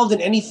you're involved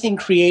in anything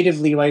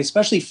creatively, right,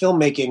 especially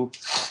filmmaking,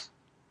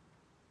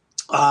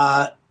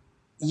 that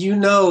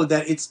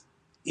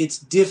it's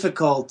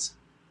difficult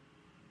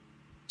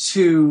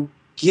to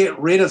get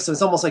rid of. So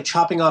it's almost like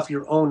chopping off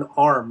your own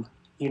arm,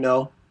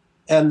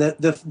 and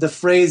the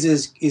phrase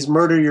is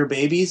murder your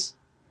babies,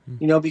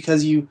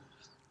 because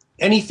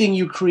anything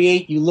you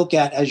create, you look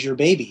at as your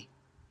baby.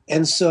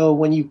 And so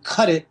when you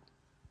cut it,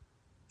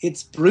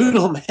 it's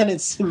brutal, man.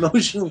 It's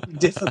emotionally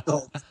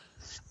difficult.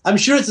 I'm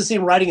sure it's the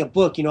same writing a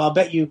book. I'll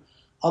bet you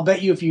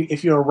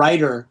if you're a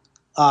writer,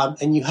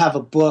 and you have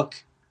a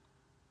book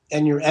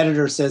and your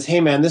editor says,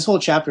 hey man, this whole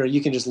chapter,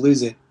 you can just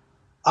lose it.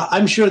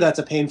 I'm sure that's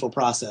a painful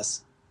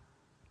process.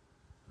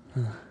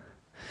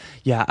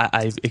 Yeah,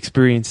 I've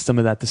experienced some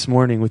of that this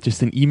morning with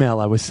just an email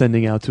I was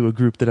sending out to a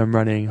group that I'm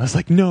running. I was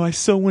like, no, I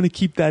so want to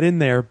keep that in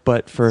there,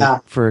 but for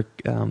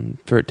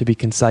it to be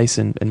concise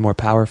and more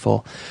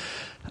powerful,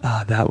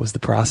 that was the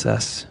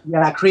process.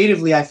 Yeah,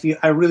 creatively,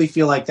 I really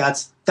feel like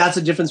that's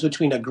a difference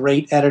between a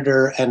great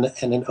editor and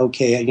an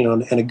okay,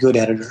 and a good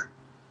editor.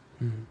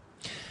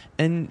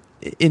 And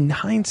in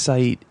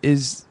hindsight,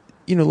 is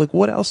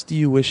what else do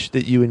you wish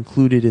that you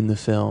included in the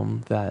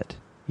film that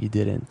you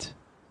didn't?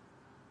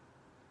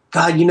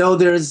 God,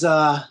 there's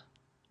a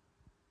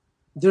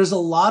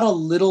lot of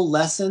little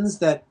lessons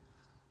that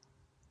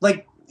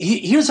like,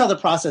 here's how the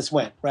process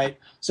went, right?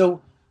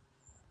 So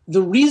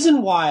the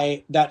reason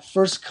why that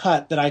first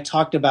cut that I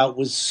talked about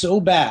was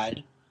so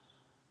bad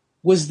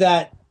was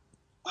that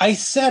I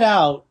set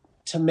out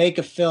to make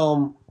a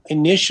film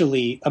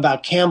initially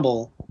about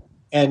Campbell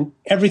and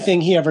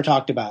everything he ever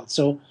talked about.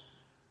 So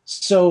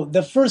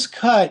the first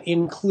cut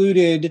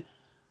included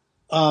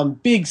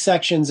big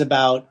sections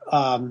about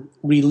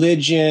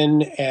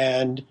religion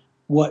and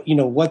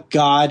what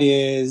God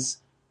is,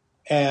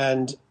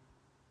 and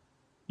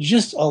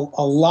just a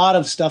lot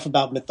of stuff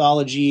about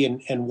mythology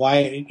and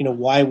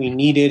why we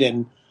need it,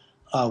 and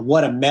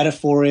what a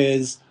metaphor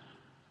is.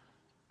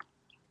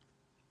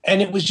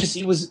 And it was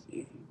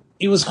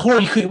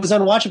horrible. It was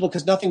unwatchable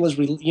because nothing was,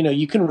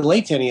 you couldn't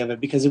relate to any of it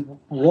because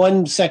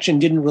one section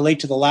didn't relate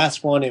to the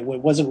last one. It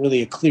wasn't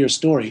really a clear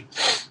story.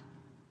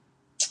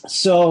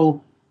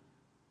 So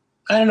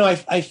I don't know.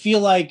 I feel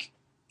like,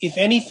 if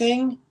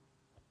anything,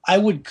 I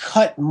would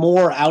cut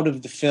more out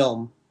of the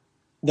film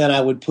than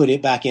I would put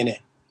it back in it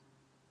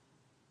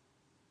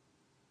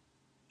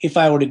if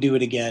I were to do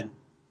it again.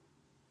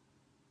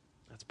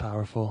 That's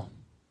powerful.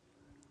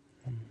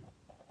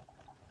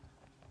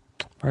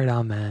 Right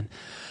on, man.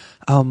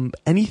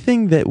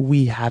 Anything that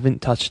we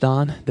haven't touched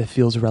on that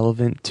feels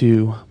relevant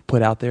to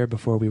put out there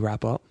before we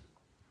wrap up?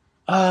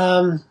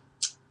 God,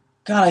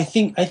 I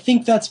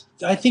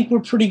think we're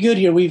pretty good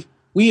here.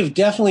 We have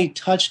definitely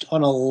touched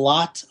on a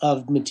lot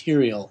of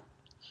material.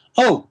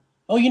 Oh,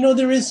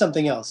 there is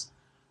something else.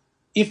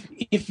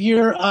 If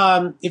you're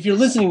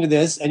listening to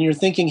this and you're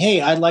thinking,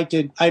 hey,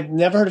 I've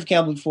never heard of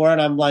Campbell before,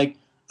 and I'm like,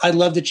 I'd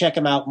love to check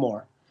him out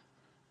more.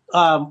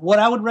 What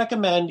I would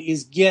recommend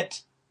is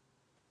get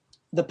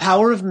The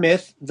Power of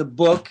Myth, the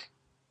book,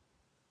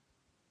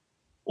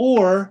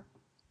 or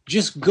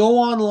just go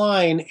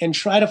online and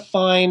try to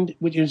find,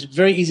 which is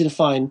very easy to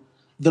find,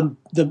 the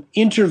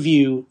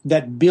interview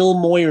that Bill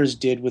Moyers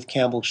did with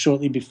Campbell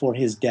shortly before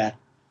his death.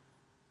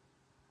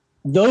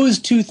 Those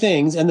two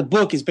things, and the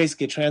book is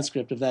basically a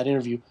transcript of that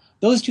interview,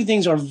 those two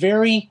things are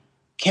very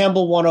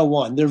Campbell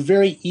 101. They're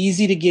very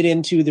easy to get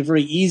into. They're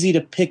very easy to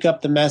pick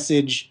up the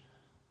message,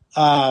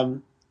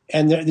 and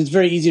it's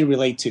very easy to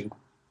relate to.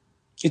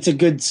 It's a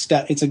good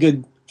step. It's a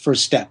good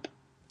first step.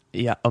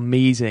 Yeah,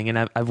 amazing.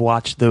 And I've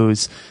watched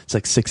those. It's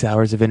like 6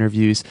 hours of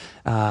interviews.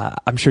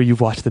 I'm sure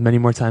you've watched them many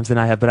more times than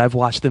I have, but I've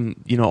watched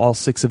them, all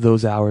 6 of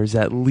those hours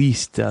at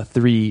least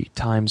 3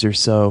 times or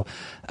so.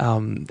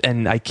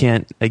 And I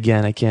can't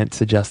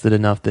suggest it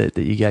enough that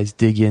you guys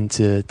dig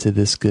into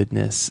this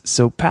goodness.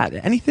 So Pat,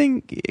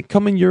 anything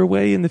coming your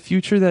way in the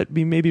future that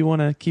we maybe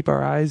want to keep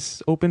our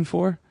eyes open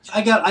for?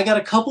 I got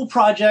a couple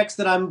projects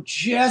that I'm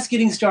just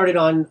getting started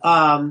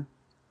on.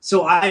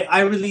 So I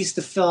released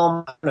a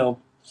film,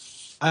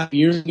 5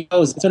 years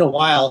ago. It's been a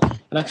while,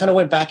 and I kind of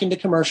went back into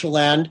commercial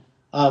land.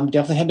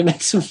 Definitely had to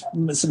make some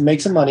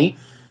money.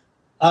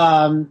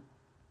 And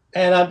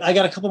I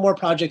got a couple more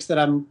projects that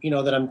I'm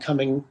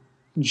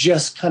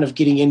just kind of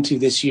getting into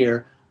this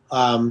year.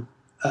 I'm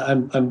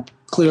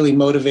clearly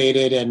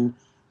motivated, and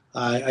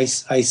I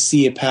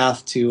see a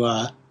path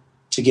to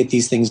get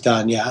these things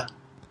done. Yeah.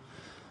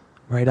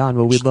 Right on.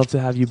 Well, we'd love to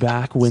have you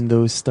back when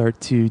those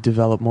start to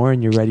develop more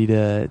and you're ready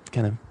to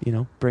kind of,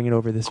 bring it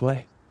over this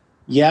way.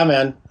 Yeah,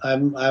 man.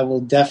 I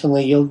will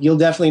definitely, you'll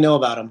definitely know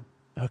about them.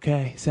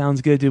 Okay.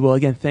 Sounds good, dude. Well,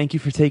 again, thank you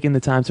for taking the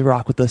time to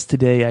rock with us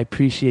today. I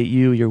appreciate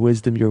you, your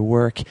wisdom, your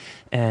work,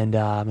 and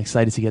I'm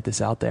excited to get this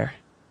out there.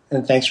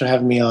 And thanks for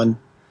having me on.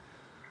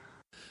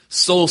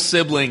 Soul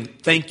Sibling,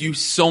 thank you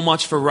so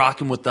much for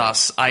rocking with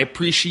us. I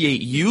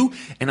appreciate you,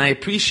 and I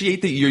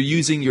appreciate that you're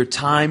using your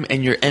time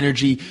and your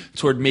energy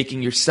toward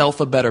making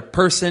yourself a better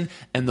person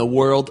and the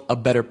world a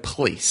better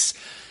place.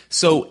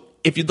 So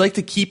if you'd like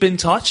to keep in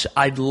touch,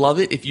 I'd love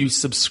it if you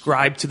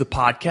subscribe to the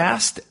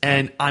podcast,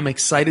 and I'm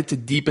excited to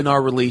deepen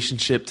our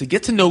relationship, to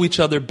get to know each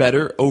other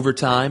better over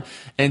time,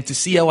 and to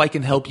see how I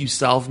can help you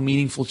solve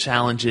meaningful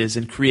challenges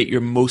and create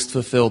your most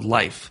fulfilled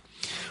life.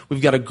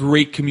 We've got a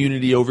great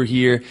community over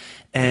here,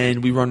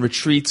 and we run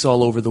retreats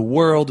all over the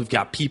world. We've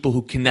got people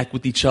who connect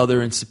with each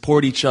other and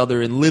support each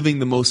other in living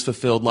the most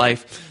fulfilled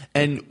life.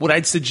 And what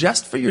I'd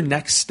suggest for your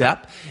next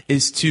step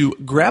is to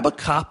grab a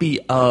copy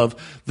of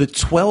The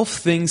 12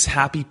 Things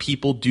Happy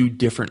People Do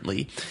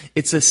Differently.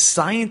 It's a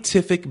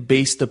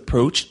scientific-based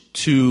approach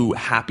to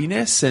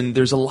happiness, and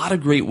there's a lot of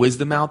great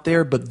wisdom out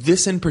there, but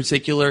this in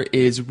particular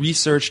is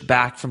researched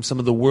back from some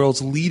of the world's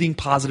leading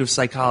positive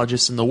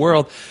psychologists in the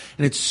world,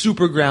 and it's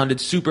super grounded,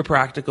 super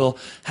practical,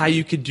 how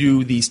you could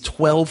do these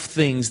 12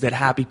 things that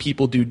happy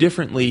people do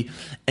differently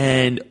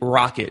and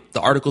rock it.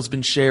 The article's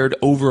been shared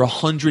over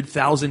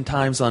 100,000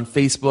 times on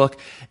Facebook,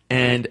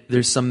 and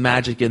there's some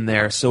magic in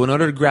there. So in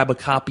order to grab a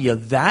copy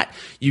of that,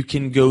 you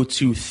can go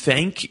to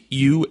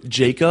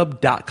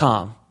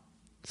thankyoujacob.com.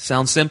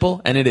 Sounds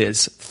simple, and it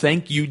is.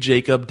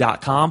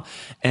 Thankyoujacob.com,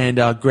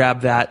 and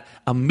grab that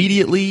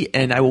immediately,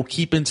 and I will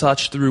keep in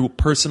touch through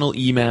personal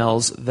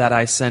emails that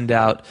I send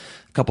out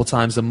a couple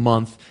times a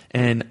month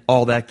and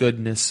all that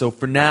goodness. So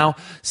for now,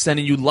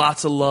 sending you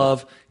lots of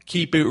love.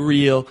 Keep it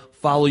real.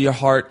 Follow your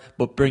heart,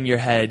 but bring your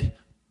head.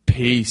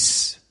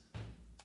 Peace.